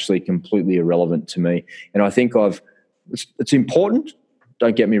stuff is actually completely irrelevant to me. And I think it's important,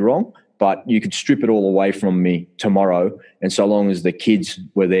 don't get me wrong, but you could strip it all away from me tomorrow. And so long as the kids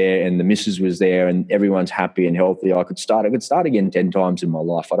were there and the missus was there and everyone's happy and healthy, I could start again 10 times in my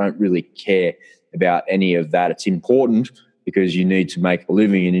life. I don't really care about any of that. It's important because you need to make a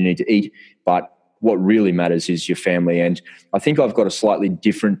living and you need to eat. But what really matters is your family. And I think I've got a slightly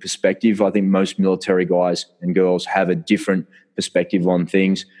different perspective. I think most military guys and girls have a different perspective on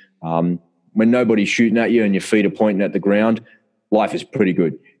things. When nobody's shooting at you and your feet are pointing at the ground, life is pretty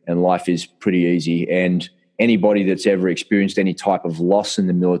good and life is pretty easy. And anybody that's ever experienced any type of loss in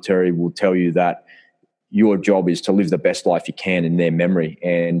the military will tell you that your job is to live the best life you can in their memory.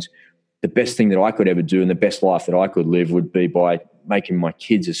 And the best thing that I could ever do and the best life that I could live would be by making my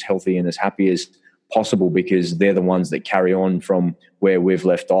kids as healthy and as happy as possible, because they're the ones that carry on from where we've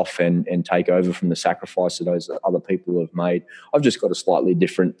left off and take over from the sacrifice that those other people have made. I've just got a slightly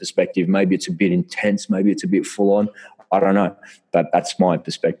different perspective. Maybe it's a bit intense. Maybe it's a bit full on. I don't know. But that's my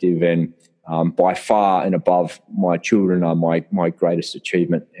perspective. And by far and above, my children are my greatest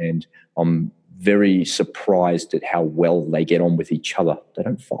achievement. And I'm very surprised at how well they get on with each other. They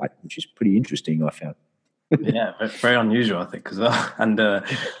don't fight, which is pretty interesting, I found. Yeah, very unusual, I think, as well. And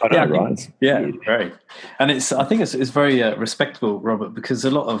right? Yeah, very. And I think it's very respectable, Robert, because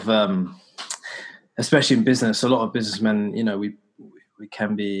a lot of, especially in business, a lot of businessmen, we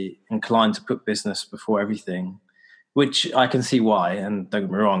can be inclined to put business before everything, which I can see why. And don't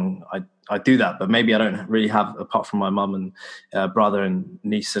get me wrong, I do that, but maybe I don't really have, apart from my mum and brother and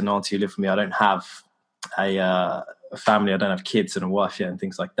niece and auntie who live with me, I don't have a family. I don't have kids and a wife yet and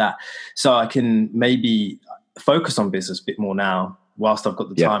things like that. So I can maybe focus on business a bit more now, whilst I've got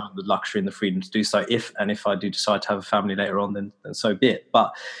the time and the luxury and the freedom to do so. If I do decide to have a family later on, then so be it.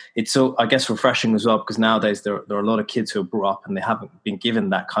 But it's so, I guess, refreshing as well, because nowadays there are a lot of kids who are brought up and they haven't been given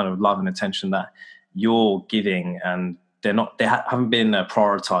that kind of love and attention that you're giving, and they haven't been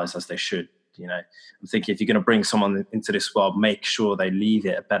prioritized as they should. I'm thinking, if you're going to bring someone into this world, make sure they leave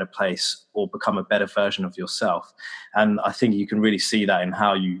it a better place or become a better version of yourself. And I think you can really see that in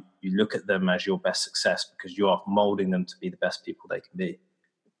how you look at them as your best success, because you are molding them to be the best people they can be.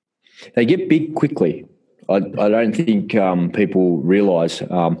 They get big quickly. I don't think people realise.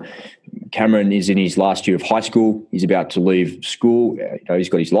 Cameron is in his last year of high school. He's about to leave school. He's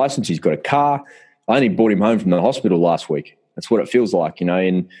got his licence. He's got a car. I only brought him home from the hospital last week. That's what it feels like,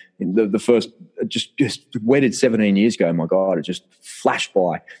 in the first, just wedded 17 years ago. My God, it just flashed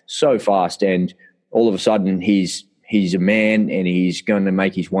by so fast. And all of a sudden he's a man and he's going to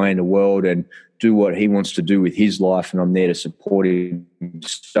make his way in the world and do what he wants to do with his life. And I'm there to support him.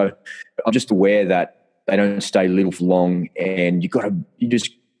 So I'm just aware that they don't stay little for long, and you gotta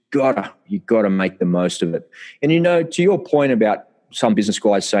make the most of it. And, to your point about some business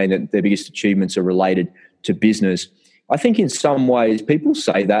guys saying that their biggest achievements are related to business, I think in some ways people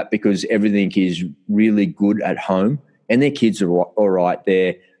say that because everything is really good at home and their kids are all right.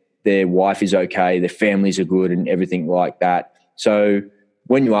 Their wife is okay, their families are good and everything like that. So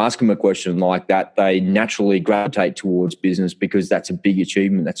when you ask them a question like that, they naturally gravitate towards business because that's a big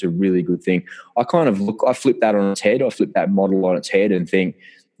achievement. That's a really good thing. I flip that on its head. I flip that model on its head and think,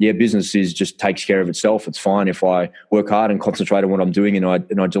 yeah, business just takes care of itself. It's fine if I work hard and concentrate on what I'm doing and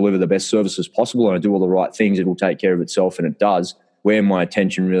I deliver the best services possible and I do all the right things, it will take care of itself, and it does. Where my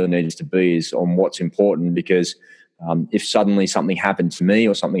attention really needs to be is on what's important, because if suddenly something happened to me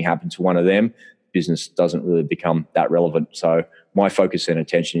or something happened to one of them, business doesn't really become that relevant. So my focus and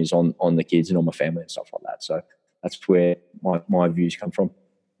attention is on the kids and on my family and stuff like that. So that's where my views come from.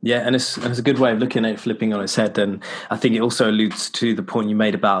 Yeah, and it's a good way of looking at it, flipping on its head. And I think it also alludes to the point you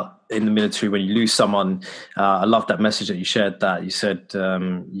made about in the military, when you lose someone. I love that message that you shared, that you said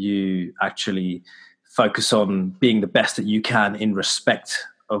you actually focus on being the best that you can in respect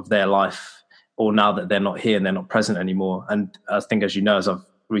of their life, or now that they're not here and they're not present anymore. And I think, as you know, as I've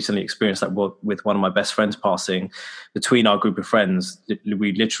recently experienced that with one of my best friends passing, between our group of friends,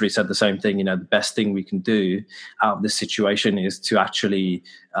 we literally said the same thing. The best thing we can do out of this situation is to actually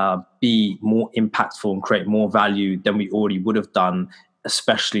be more impactful and create more value than we already would have done,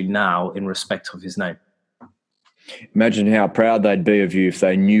 especially now in respect of his name. Imagine how proud they'd be of you if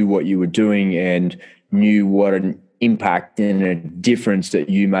they knew what you were doing and knew what an impact and a difference that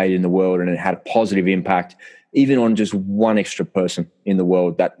you made in the world, and it had a positive impact even on just one extra person in the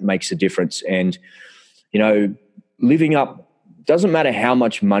world. That makes a difference. And, living up, doesn't matter how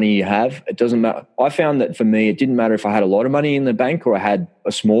much money you have. It doesn't matter. I found that for me, it didn't matter if I had a lot of money in the bank or I had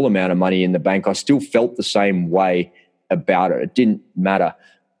a small amount of money in the bank. I still felt the same way about it. It didn't matter.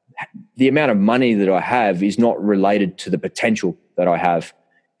 The amount of money that I have is not related to the potential that I have.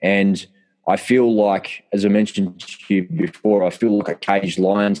 And I feel like, as I mentioned to you before, I feel like a caged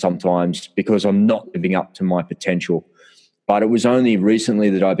lion sometimes because I'm not living up to my potential. But it was only recently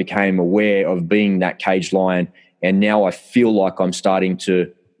that I became aware of being that caged lion. And now I feel like I'm starting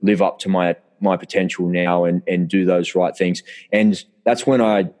to live up to my potential now and do those right things. And that's when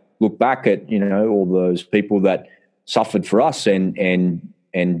I look back at, all those people that suffered for us and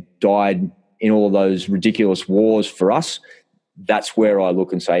died in all of those ridiculous wars for us. That's where I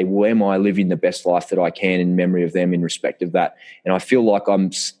look and say, well, am I living the best life that I can in memory of them, in respect of that? And I feel like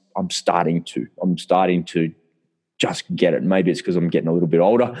I'm starting to just get it. Maybe it's because I'm getting a little bit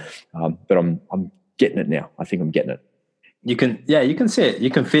older, but I'm getting it now. I think I'm getting it. You can see it, you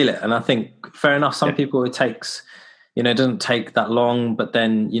can feel it. And I think fair enough. Some people it takes, it doesn't take that long, but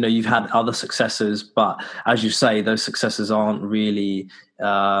then, you've had other successes, but as you say, those successes aren't really,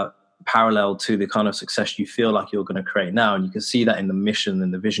 parallel to the kind of success you feel like you're going to create now. And you can see that in the mission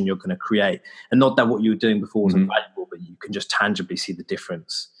and the vision you're going to create. And not that what you were doing before wasn't valuable, but you can just tangibly see the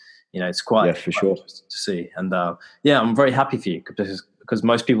difference. It's quite, for sure interesting to see. And I'm very happy for you because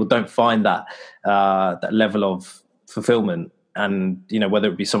most people don't find that that level of fulfillment. And whether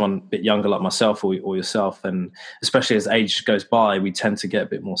it be someone a bit younger like myself or yourself, and especially as age goes by, we tend to get a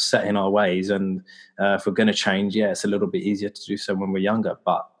bit more set in our ways. And if we're going to change, it's a little bit easier to do so when we're younger.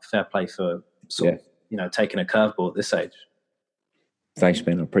 But fair play for sort of taking a curveball at this age. Thanks,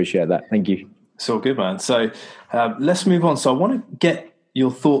 man. I appreciate that. Thank you. It's all good, man. So let's move on. So I want to get your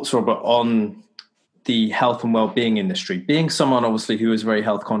thoughts, Robert, on the health and well-being industry. Being someone obviously who is very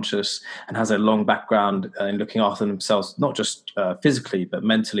health conscious and has a long background in looking after themselves, not just physically but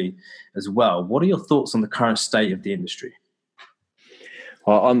mentally as well. What are your thoughts on the current state of the industry?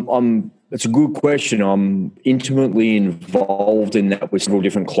 It's a good question. I'm intimately involved in that with several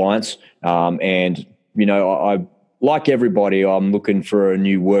different clients, and I like everybody, I'm looking for a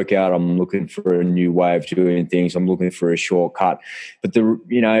new workout. I'm looking for a new way of doing things. I'm looking for a shortcut. But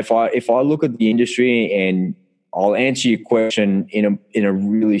if I look at the industry, and I'll answer your question in a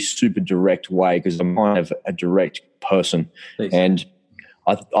really super direct way because I'm kind of a direct person. Please. And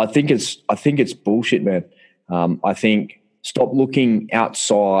I think it's bullshit, man. I think stop looking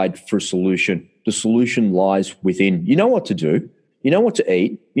outside for a solution. The solution lies within. You know what to do. You know what to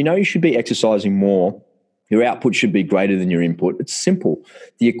eat. You should be exercising more. Your output should be greater than your input. It's simple.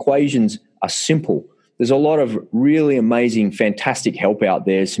 The equations are simple. There's a lot of really amazing, fantastic help out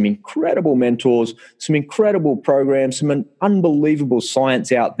there, some incredible mentors, some incredible programs, some unbelievable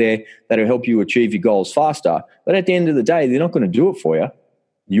science out there that will help you achieve your goals faster. But at the end of the day, they're not going to do it for you.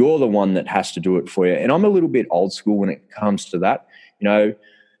 You're the one that has to do it for you. And I'm a little bit old school when it comes to that.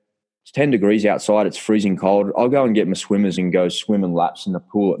 It's 10 degrees outside. It's freezing cold. I'll go and get my swimmers and go swimming laps in the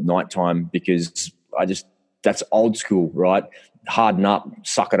pool at nighttime because that's old school, right? Harden up,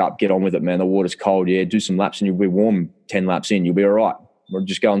 suck it up, get on with it, man. The water's cold, do some laps and you'll be warm 10 laps in. You'll be all right. Or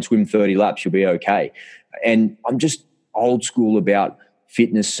just go and swim 30 laps, you'll be okay. And I'm just old school about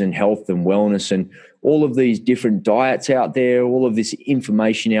fitness and health and wellness and all of these different diets out there, all of this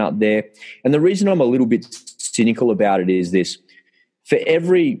information out there. And the reason I'm a little bit cynical about it is this. For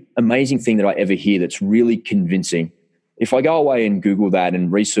every amazing thing that I ever hear that's really convincing, if I go away and Google that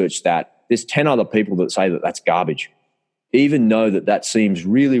and research that, there's 10 other people that say that that's garbage. Even though that seems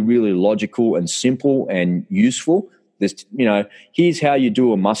really, really logical and simple and useful. There's, here's how you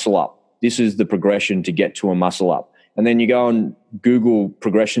do a muscle up. This is the progression to get to a muscle up. And then you go and Google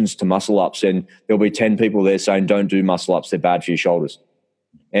progressions to muscle ups and there'll be 10 people there saying, don't do muscle ups. They're bad for your shoulders.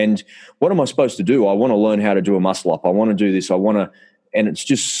 And what am I supposed to do? I want to learn how to do a muscle up. I want to do this. And it's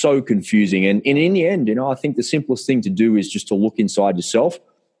just so confusing. And in the end, I think the simplest thing to do is just to look inside yourself,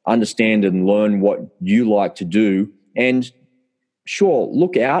 understand and learn what you like to do. And sure,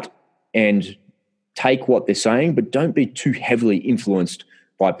 look out and take what they're saying, but don't be too heavily influenced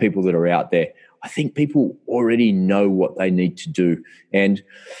by people that are out there. I think people already know what they need to do. And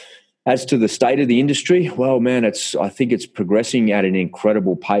as to the state of the industry, well, man, I think it's progressing at an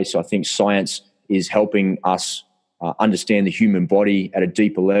incredible pace. I think science is helping us understand the human body at a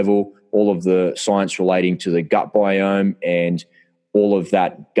deeper level, all of the science relating to the gut biome and all of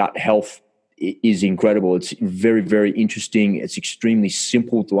that gut health is incredible. It's very, very interesting. It's extremely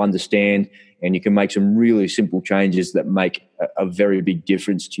simple to understand, and you can make some really simple changes that make a very big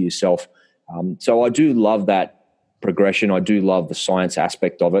difference to yourself. So I do love that progression. I do love the science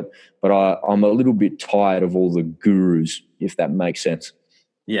aspect of it, but I'm a little bit tired of all the gurus, if that makes sense.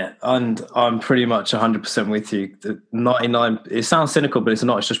 Yeah, and I'm pretty much 100% with you. The 99, it sounds cynical, but it's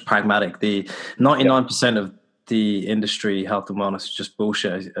not. It's just pragmatic. The 99% of the industry, health and wellness, is just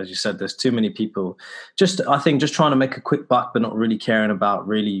bullshit. As you said, there's too many people I think just trying to make a quick buck, but not really caring about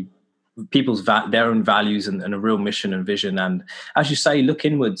really people's their own values and a real mission and vision. And as you say, look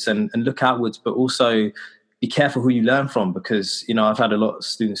inwards and look outwards, but also be careful who you learn from, because, you know, I've had a lot of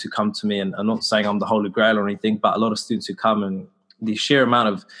students who come to me, and I'm not saying I'm the holy grail or anything, but a lot of students who come, and the sheer amount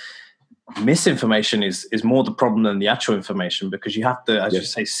of misinformation is more the problem than the actual information, because you have to, as you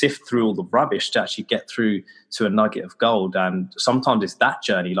say, sift through all the rubbish to actually get through to a nugget of gold. And sometimes it's that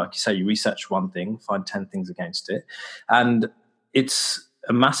journey, like you say, you research one thing, find 10 things against it, and it's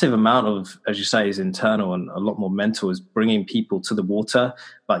a massive amount of, as you say, is internal, and a lot more mental, is bringing people to the water,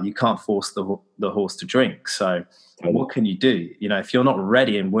 but you can't force the horse to drink. So what can you do? You know, if you're not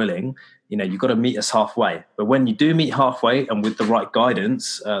ready and willing, you know, you've got to meet us halfway. But when you do meet halfway, and with the right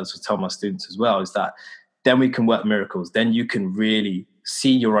guidance, as I tell my students as well, is that then we can work miracles. Then you can really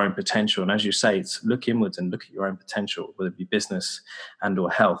see your own potential. And as you say, it's look inwards and look at your own potential, whether it be business and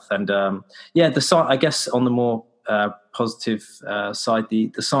or health. And the side, I guess, on the more positive side,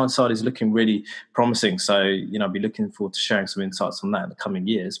 the science side is looking really promising. So, you know, I'll be looking forward to sharing some insights on that in the coming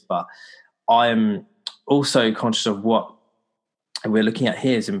years. But I am also conscious of what we're looking at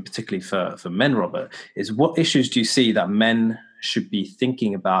here, is in particularly for men, Robert, is what issues do you see that men should be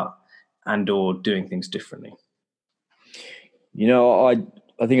thinking about and or doing things differently? You know,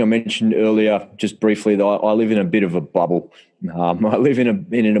 I think I mentioned earlier, just briefly, that I live in a bit of a bubble. I live in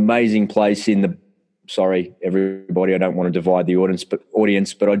an amazing place sorry, everybody, I don't want to divide the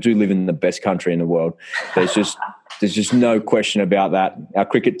audience, but I do live in the best country in the world. There's just no question about that. Our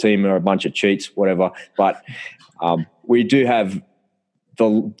cricket team are a bunch of cheats, whatever. But we do have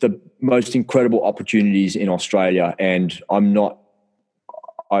the most incredible opportunities in Australia, and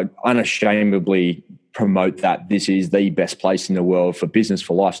I unashamedly promote that this is the best place in the world for business,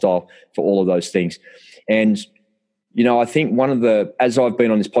 for lifestyle, for all of those things. And you know, I think as I've been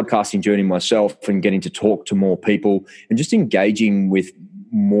on this podcasting journey myself and getting to talk to more people and just engaging with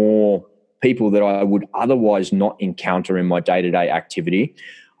more people that I would otherwise not encounter in my day-to-day activity,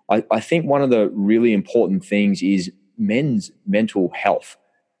 I think one of the really important things is men's mental health.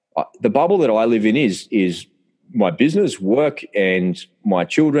 The bubble that I live in is my business, work, and my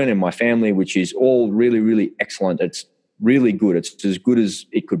children and my family, which is all really, really excellent. It's really good. It's as good as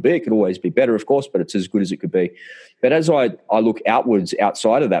it could be. It could always be better, of course, but it's as good as it could be. But as I look outwards,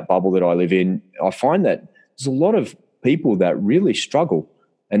 outside of that bubble that I live in, I find that there's a lot of people that really struggle.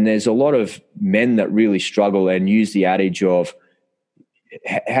 And there's a lot of men that really struggle and use the adage of,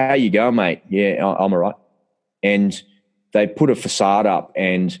 how you going, mate? Yeah, I'm all right. And they put a facade up,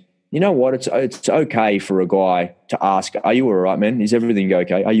 and you know what? It's okay for a guy to ask, are you all right, man? Is everything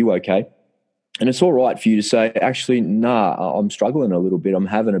okay? Are you okay? And it's all right for you to say, actually, nah, I'm struggling a little bit. I'm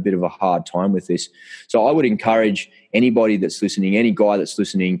having a bit of a hard time with this. So I would encourage anybody that's listening, any guy that's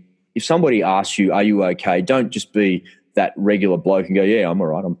listening, if somebody asks you, are you okay? Don't just be that regular bloke and go, yeah, I'm all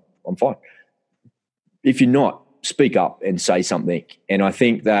right. I'm fine. If you're not, speak up and say something. And I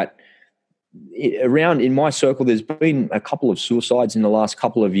think that around in my circle, there's been a couple of suicides in the last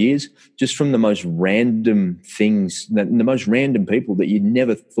couple of years, just from the most random things, the most random people that you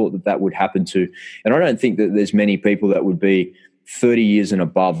never thought that would happen to. And I don't think that there's many people that would be 30 years and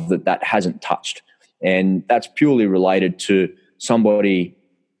above that hasn't touched. And that's purely related to somebody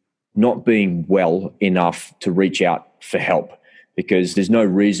not being well enough to reach out for help, because there's no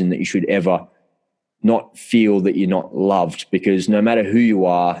reason that you should ever not feel that you're not loved, because no matter who you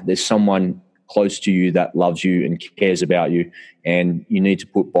are, there's someone close to you that loves you and cares about you, and you need to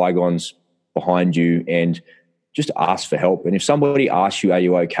put bygones behind you and just ask for help. And if somebody asks you, are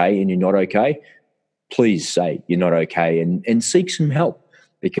you okay, and you're not okay, please say you're not okay and seek some help,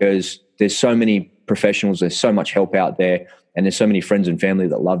 because there's so many professionals, there's so much help out there, and there's so many friends and family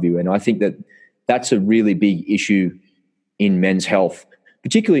that love you. And I think that that's a really big issue in men's health.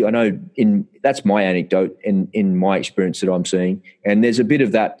 Particularly, I know that's my anecdote in my experience that I'm seeing. And there's a bit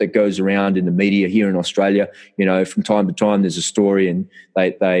of that goes around in the media here in Australia. You know, from time to time, there's a story, and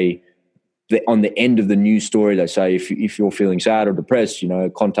they on the end of the news story, they say, if you're feeling sad or depressed, you know,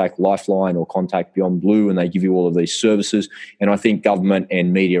 contact Lifeline or contact Beyond Blue, and they give you all of these services. And I think government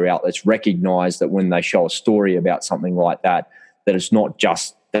and media outlets recognise that when they show a story about something like that it's not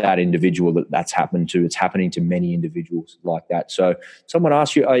just that individual that's happened to, it's happening to many individuals like that. So someone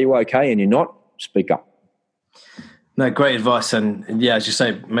asks you, are you okay? And you're not, speak up. No, great advice. And yeah, as you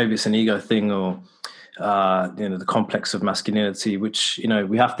say, maybe it's an ego thing, or the complex of masculinity, which, you know,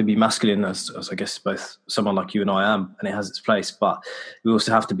 we have to be masculine as I guess both someone like you and I am, and it has its place, but we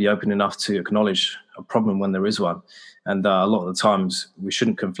also have to be open enough to acknowledge a problem when there is one. And a lot of the times we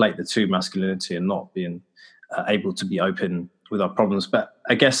shouldn't conflate the two, masculinity and not being able to be open with our problems. But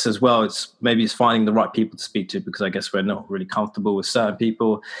I guess as well, it's finding the right people to speak to, because I guess we're not really comfortable with certain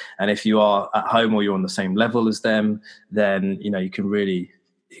people. And if you are at home or you're on the same level as them, then, you know, it can really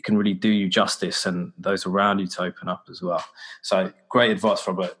do you justice and those around you to open up as well. So great advice,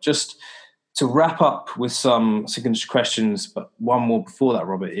 Robert. Just to wrap up with some signature questions, but one more before that,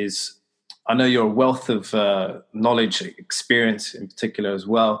 Robert, is I know you're a wealth of knowledge, experience in particular as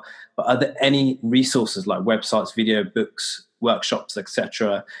well, but are there any resources like websites, video, books, workshops,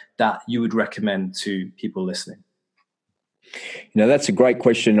 etc., that you would recommend to people listening? You know, that's a great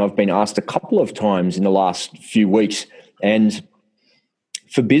question. I've been asked a couple of times in the last few weeks. And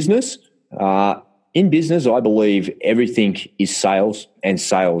for business, in business, I believe everything is sales and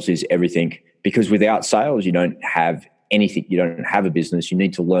sales is everything, because without sales, you don't have anything. You don't have a business. You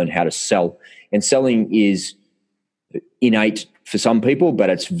need to learn how to sell. And selling is innate for some people, but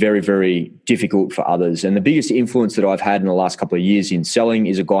it's very, very difficult for others. And the biggest influence that I've had in the last couple of years in selling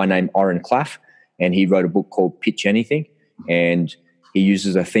is a guy named Oren Klaff, and he wrote a book called Pitch Anything, and he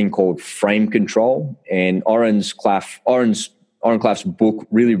uses a thing called frame control. And Oren Klaff's book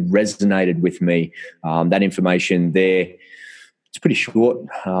really resonated with me. That information there, it's pretty short.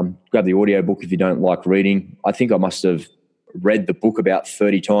 Grab the audio book if you don't like reading. I think I must have read the book about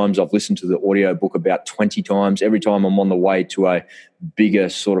 30 times. I've listened to the audio book about 20 times. Every time I'm on the way to a bigger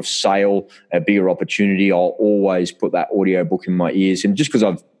sort of sale, a bigger opportunity, I'll always put that audio book in my ears. And just because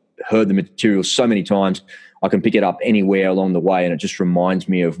I've heard the material so many times, I can pick it up anywhere along the way, and it just reminds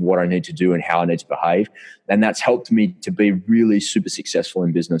me of what I need to do and how I need to behave. And that's helped me to be really super successful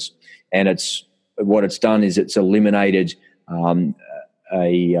in business. And what it's done is it's eliminated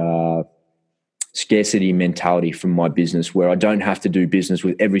a scarcity mentality from my business, where I don't have to do business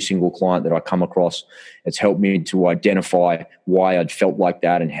with every single client that I come across. It's helped me to identify why I'd felt like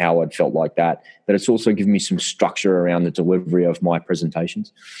that and how I'd felt like that. But it's also given me some structure around the delivery of my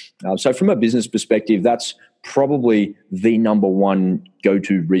presentations. So from a business perspective, that's probably the number one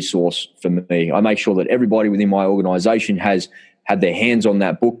go-to resource for me. I make sure that everybody within my organization has had their hands on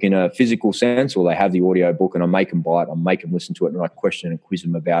that book in a physical sense, or they have the audio book, and I make them buy it, I make them listen to it, and I question and quiz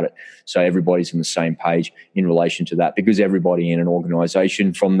them about it. So everybody's on the same page in relation to that, because everybody in an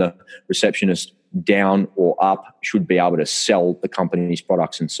organization, from the receptionist down or up, should be able to sell the company's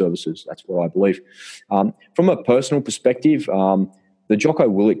products and services. That's what I believe. From a personal perspective, the Jocko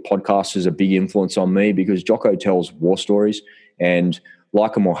Willink podcast is a big influence on me, because Jocko tells war stories, and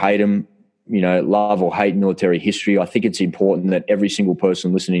like him or hate him, you know, love or hate military history, I think it's important that every single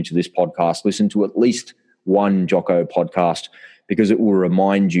person listening to this podcast listen to at least one Jocko podcast, because it will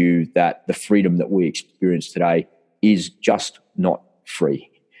remind you that the freedom that we experience today is just not free.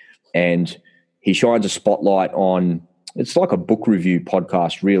 And he shines a spotlight on, it's like a book review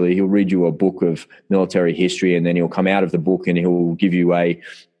podcast, really. He'll read you a book of military history, and then he'll come out of the book and he'll give you a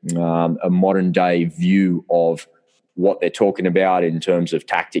modern day view of what they're talking about in terms of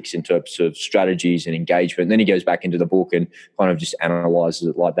tactics, in terms of strategies and engagement. And then he goes back into the book and kind of just analyzes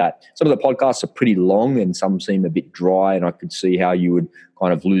it like that. Some of the podcasts are pretty long and some seem a bit dry, and I could see how you would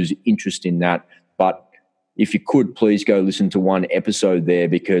kind of lose interest in that. But if you could, please go listen to one episode there,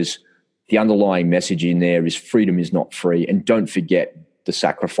 because the underlying message in there is freedom is not free. And don't forget the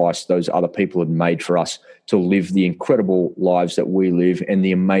sacrifice those other people have made for us to live the incredible lives that we live and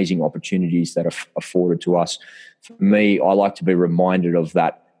the amazing opportunities that are afforded to us. For me, I like to be reminded of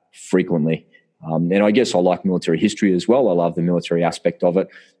that frequently. And I guess I like military history as well. I love the military aspect of it,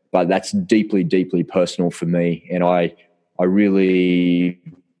 but that's deeply, deeply personal for me. And I really,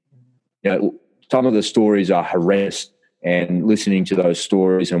 you know, some of the stories are horrendous, and listening to those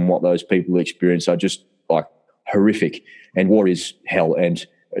stories and what those people experience are just like horrific. And war is hell, and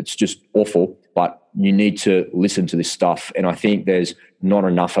it's just awful, but you need to listen to this stuff. And I think there's not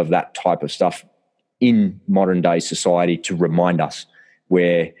enough of that type of stuff in modern day society to remind us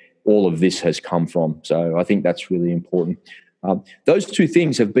where all of this has come from. So I think that's really important. Those two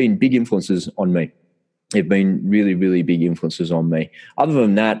things have been big influences on me. They've been really, really big influences on me. Other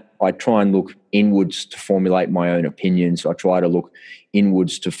than that, I try and look inwards to formulate my own opinions. I try to look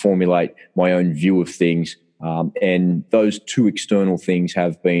inwards to formulate my own view of things. And those two external things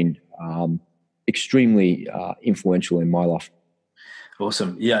have been extremely influential in my life.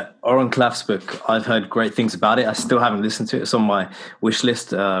 Awesome. Yeah, Oren Klaff's book, I've heard great things about it. I still haven't listened to it. It's on my wish list,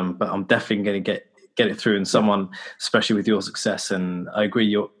 but I'm definitely going to get it through. And someone, especially with your success, and I agree,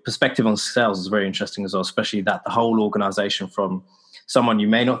 your perspective on sales is very interesting as well, especially that the whole organization, from someone you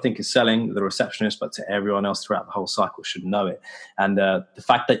may not think is selling, the receptionist, but to everyone else throughout the whole cycle should know it. And the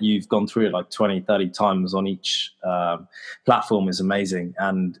fact that you've gone through it like 20, 30 times on each platform is amazing.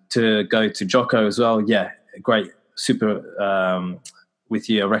 And to go to Jocko as well, yeah, great, super with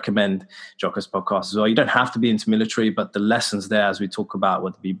you. I recommend Jocko's podcast as well. You don't have to be into military, but the lessons there, as we talk about,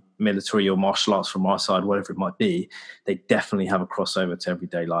 whether it be military or martial arts from our side, whatever it might be, they definitely have a crossover to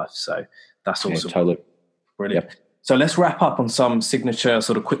everyday life. So that's awesome. Yeah, totally. Brilliant. Yep. So let's wrap up on some signature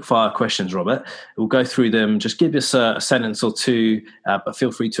sort of quick fire questions, Robert. We'll go through them. Just give us a sentence or two, but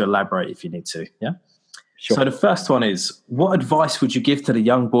feel free to elaborate if you need to. Yeah. Sure. So the first one is, what advice would you give to the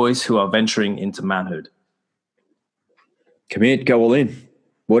young boys who are venturing into manhood? Commit, go all in.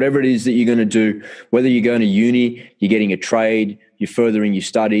 Whatever it is that you're going to do, whether you're going to uni, you're getting a trade, you're furthering your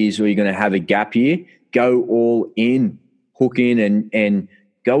studies, or you're going to have a gap year, go all in, hook in and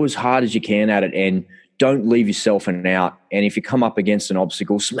go as hard as you can at it, and don't leave yourself an out. And if you come up against an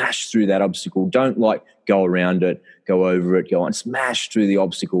obstacle, smash through that obstacle. Don't go around it, go over it, go on, smash through the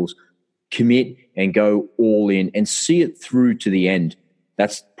obstacles. Commit and go all in and see it through to the end.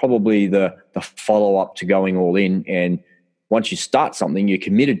 That's probably the follow-up to going all in. And once you start something, you're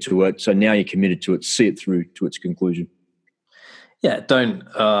committed to it. So now you're committed to it, see it through to its conclusion. Yeah, don't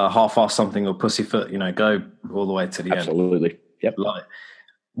half-ass something or pussyfoot, go all the way to the end. Absolutely. Yep. Love it.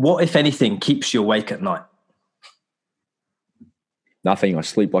 What, if anything, keeps you awake at night? Nothing. I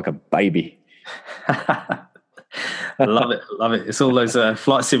sleep like a baby. I love it. Love it. It's all those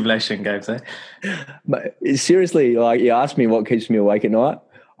flight simulation games, eh? But seriously, you ask me what keeps me awake at night,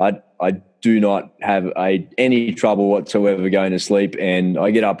 I do not have any trouble whatsoever going to sleep, and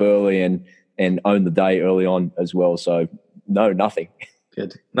I get up early and own the day early on as well. So no, nothing.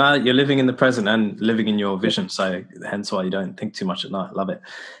 Good. No, you're living in the present and living in your vision. So hence why you don't think too much at night. Love it.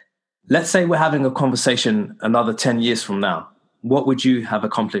 Let's say we're having a conversation another 10 years from now. What would you have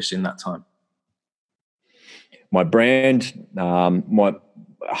accomplished in that time? My brand, my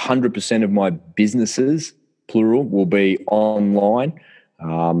 100% of my businesses, plural, will be online.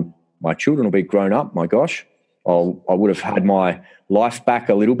 My children will be grown up. My gosh, I would have had my life back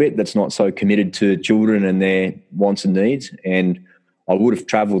a little bit. That's not so committed to children and their wants and needs. And I would have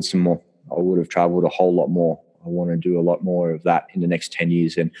traveled some more. I would have traveled a whole lot more. I want to do a lot more of that in the next 10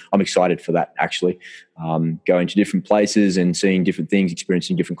 years. And I'm excited for that, actually. Going to different places and seeing different things,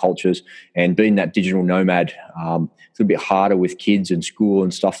 experiencing different cultures, and being that digital nomad. It's a bit harder with kids and school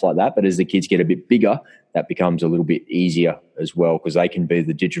and stuff like that. But as the kids get a bit bigger, that becomes a little bit easier as well, because they can be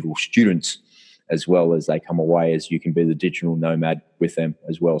the digital students as well as they come away, as you can be the digital nomad with them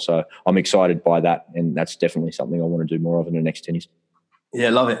as well. So I'm excited by that. And that's definitely something I want to do more of in the next 10 years. Yeah,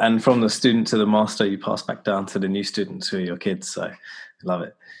 love it. And from the student to the master, you pass back down to the new students who are your kids. So love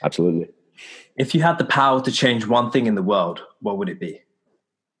it. Absolutely. If you had the power to change one thing in the world, what would it be?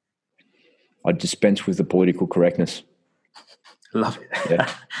 I'd dispense with the political correctness. Love it.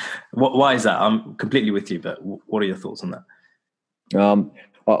 Yeah. Why is that? I'm completely with you, but what are your thoughts on that?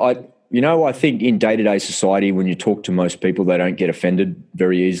 I think in day-to-day society, when you talk to most people, they don't get offended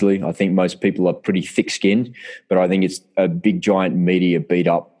very easily. I think most people are pretty thick-skinned, but I think it's a big, giant media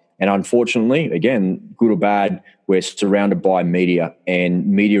beat-up. And unfortunately, again, good or bad, we're surrounded by media, and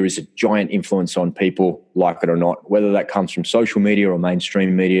media is a giant influence on people, like it or not, whether that comes from social media or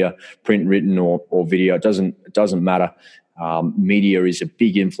mainstream media, print, written, or video. It doesn't matter. Media is a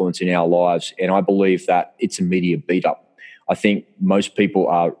big influence in our lives, and I believe that it's a media beat-up. I think most people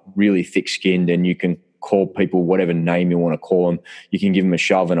are really thick-skinned, and you can call people whatever name you want to call them. You can give them a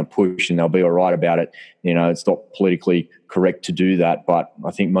shove and a push and they'll be all right about it. It's not politically correct to do that, but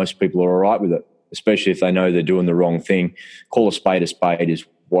I think most people are all right with it, especially if they know they're doing the wrong thing. Call a spade is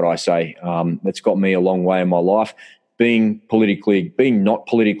what I say. It's got me a long way in my life. Being not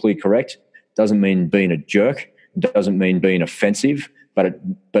politically correct doesn't mean being a jerk. It doesn't mean being offensive. But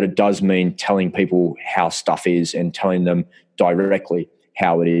it does mean telling people how stuff is and telling them directly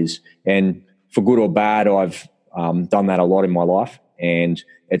how it is. And for good or bad, I've done that a lot in my life, and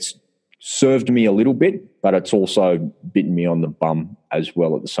it's served me a little bit, but it's also bitten me on the bum as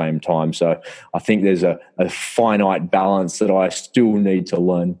well at the same time. So I think there's a finite balance that I still need to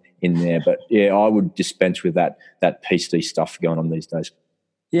learn in there. But yeah, I would dispense with that PC stuff going on these days.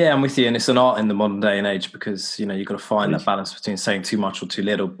 Yeah, I'm with you. And it's an art in the modern day and age, because, you've got to find that balance between saying too much or too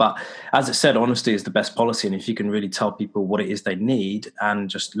little. But as I said, honesty is the best policy. And if you can really tell people what it is they need and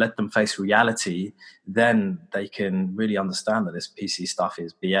just let them face reality, then they can really understand that this PC stuff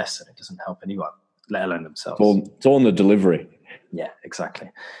is BS and it doesn't help anyone, let alone themselves. It's all in the delivery. Yeah, exactly.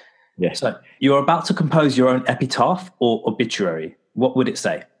 Yeah. So you're about to compose your own epitaph or obituary. What would it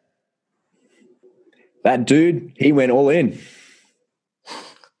say? That dude, he went all in.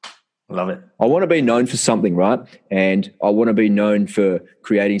 Love it. I want to be known for something, right? And I want to be known for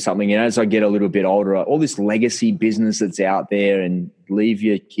creating something. And as I get a little bit older, all this legacy business that's out there, and leave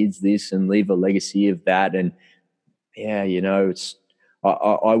your kids this and leave a legacy of that. And yeah, it's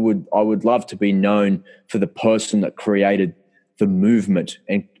I would love to be known for the person that created the movement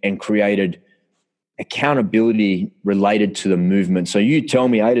and created accountability related to the movement. So you tell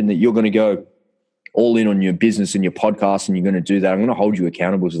me, Aidan, that you're going to go all in on your business and your podcast and you're going to do that. I'm going to hold you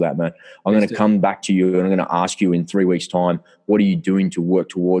accountable to that, man. I'm going to come back to you and I'm going to ask you in 3 weeks' time, what are you doing to work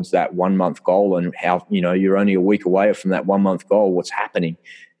towards that 1 month goal, and how, you're only a week away from that 1 month goal. What's happening?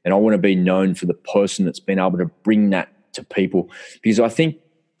 And I want to be known for the person that's been able to bring that to people, because I think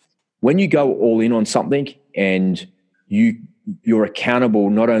when you go all in on something and you're accountable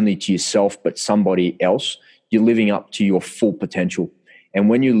not only to yourself but somebody else, you're living up to your full potential. And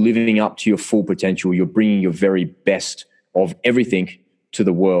when you're living up to your full potential, you're bringing your very best of everything to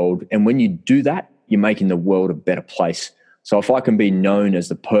the world. And when you do that, you're making the world a better place. So if I can be known as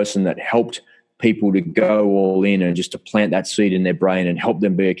the person that helped people to go all in and just to plant that seed in their brain and help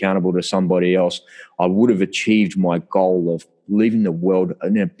them be accountable to somebody else, I would have achieved my goal of leaving the world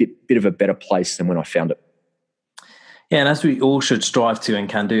in a bit of a better place than when I found it. Yeah, and as we all should strive to and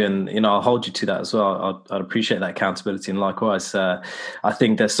can do, and I'll hold you to that as well. I'd appreciate that accountability, and likewise, I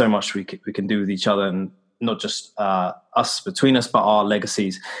think there's so much we can do with each other, and not just us between us, but our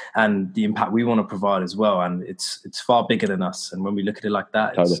legacies and the impact we want to provide as well. And it's far bigger than us. And when we look at it like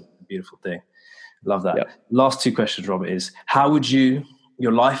that, It's a beautiful thing. Love that. Yep. Last 2 questions, Robert, is how would your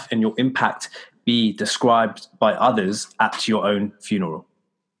life and your impact be described by others at your own funeral?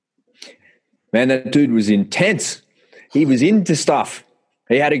 Man, that dude was intense. He was into stuff.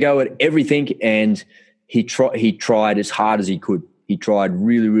 He had to go at everything, and he tried as hard as he could. He tried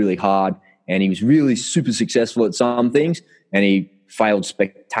really, really hard, and he was really super successful at some things, and he failed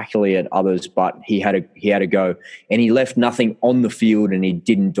spectacularly at others, but he had to go. And he left nothing on the field, and he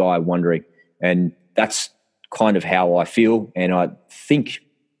didn't die wondering. And that's kind of how I feel, and I think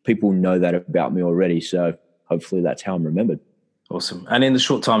people know that about me already, so hopefully that's how I'm remembered. Awesome. And in the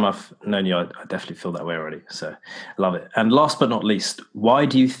short time I've known you, I definitely feel that way already. So I love it. And last but not least, why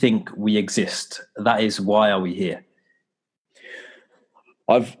do you think we exist? That is, why are we here?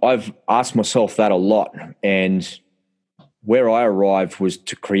 I've asked myself that a lot. And where I arrived was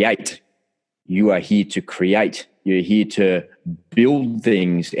to create. You are here to create. You're here to build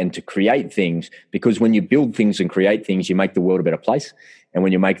things and to create things, because when you build things and create things, you make the world a better place. And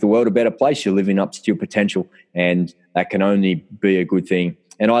when you make the world a better place, you're living up to your potential, and that can only be a good thing.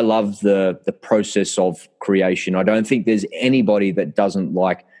 And I love the process of creation. I don't think there's anybody that doesn't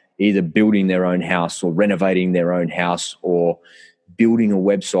like either building their own house or renovating their own house or building a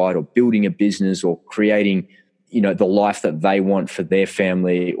website or building a business or creating, the life that they want for their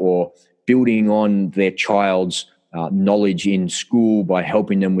family, or building on their child's knowledge in school by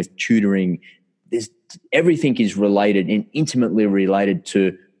helping them with tutoring. Everything is related and intimately related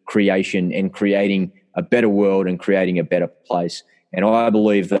to creation and creating a better world and creating a better place. And I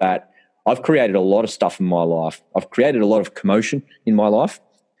believe that I've created a lot of stuff in my life. I've created a lot of commotion in my life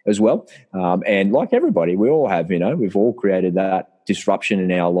as well. And like everybody, we all have, we've all created that disruption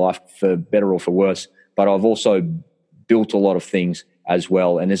in our life for better or for worse. But I've also built a lot of things as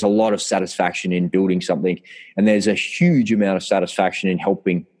well. And there's a lot of satisfaction in building something. And there's a huge amount of satisfaction in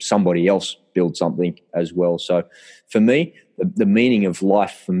helping somebody else build something as well. So for me, the meaning of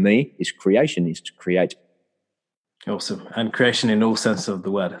life for me is creation, is to create. Awesome. And creation in all sense of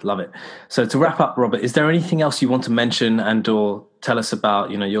the word. Love it. So to wrap up, Robert, is there anything else you want to mention and or tell us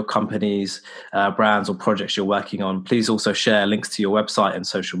about, your companies, brands or projects you're working on? Please also share links to your website and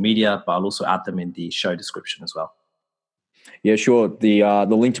social media, but I'll also add them in the show description as well. Yeah, sure. The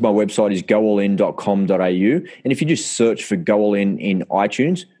link to my website is goallin.com.au. And if you just search for Go All In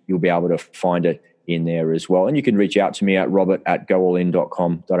iTunes, you'll be able to find it in there as well. And you can reach out to me at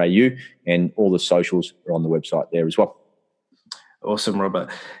robert@goallin.com.au, and all the socials are on the website there as well. Awesome, Robert.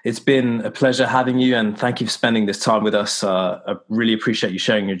 It's been a pleasure having you, and thank you for spending this time with us. I really appreciate you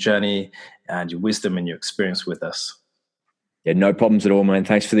sharing your journey and your wisdom and your experience with us. Yeah, no problems at all, man.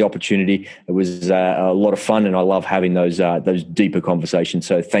 Thanks for the opportunity. It was a lot of fun, and I love having those deeper conversations.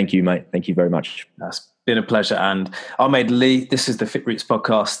 So thank you, mate. Thank you very much. It's been a pleasure. And I'm Aidan Lee. This is the Fit Roots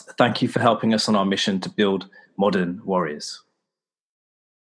podcast. Thank you for helping us on our mission to build modern warriors.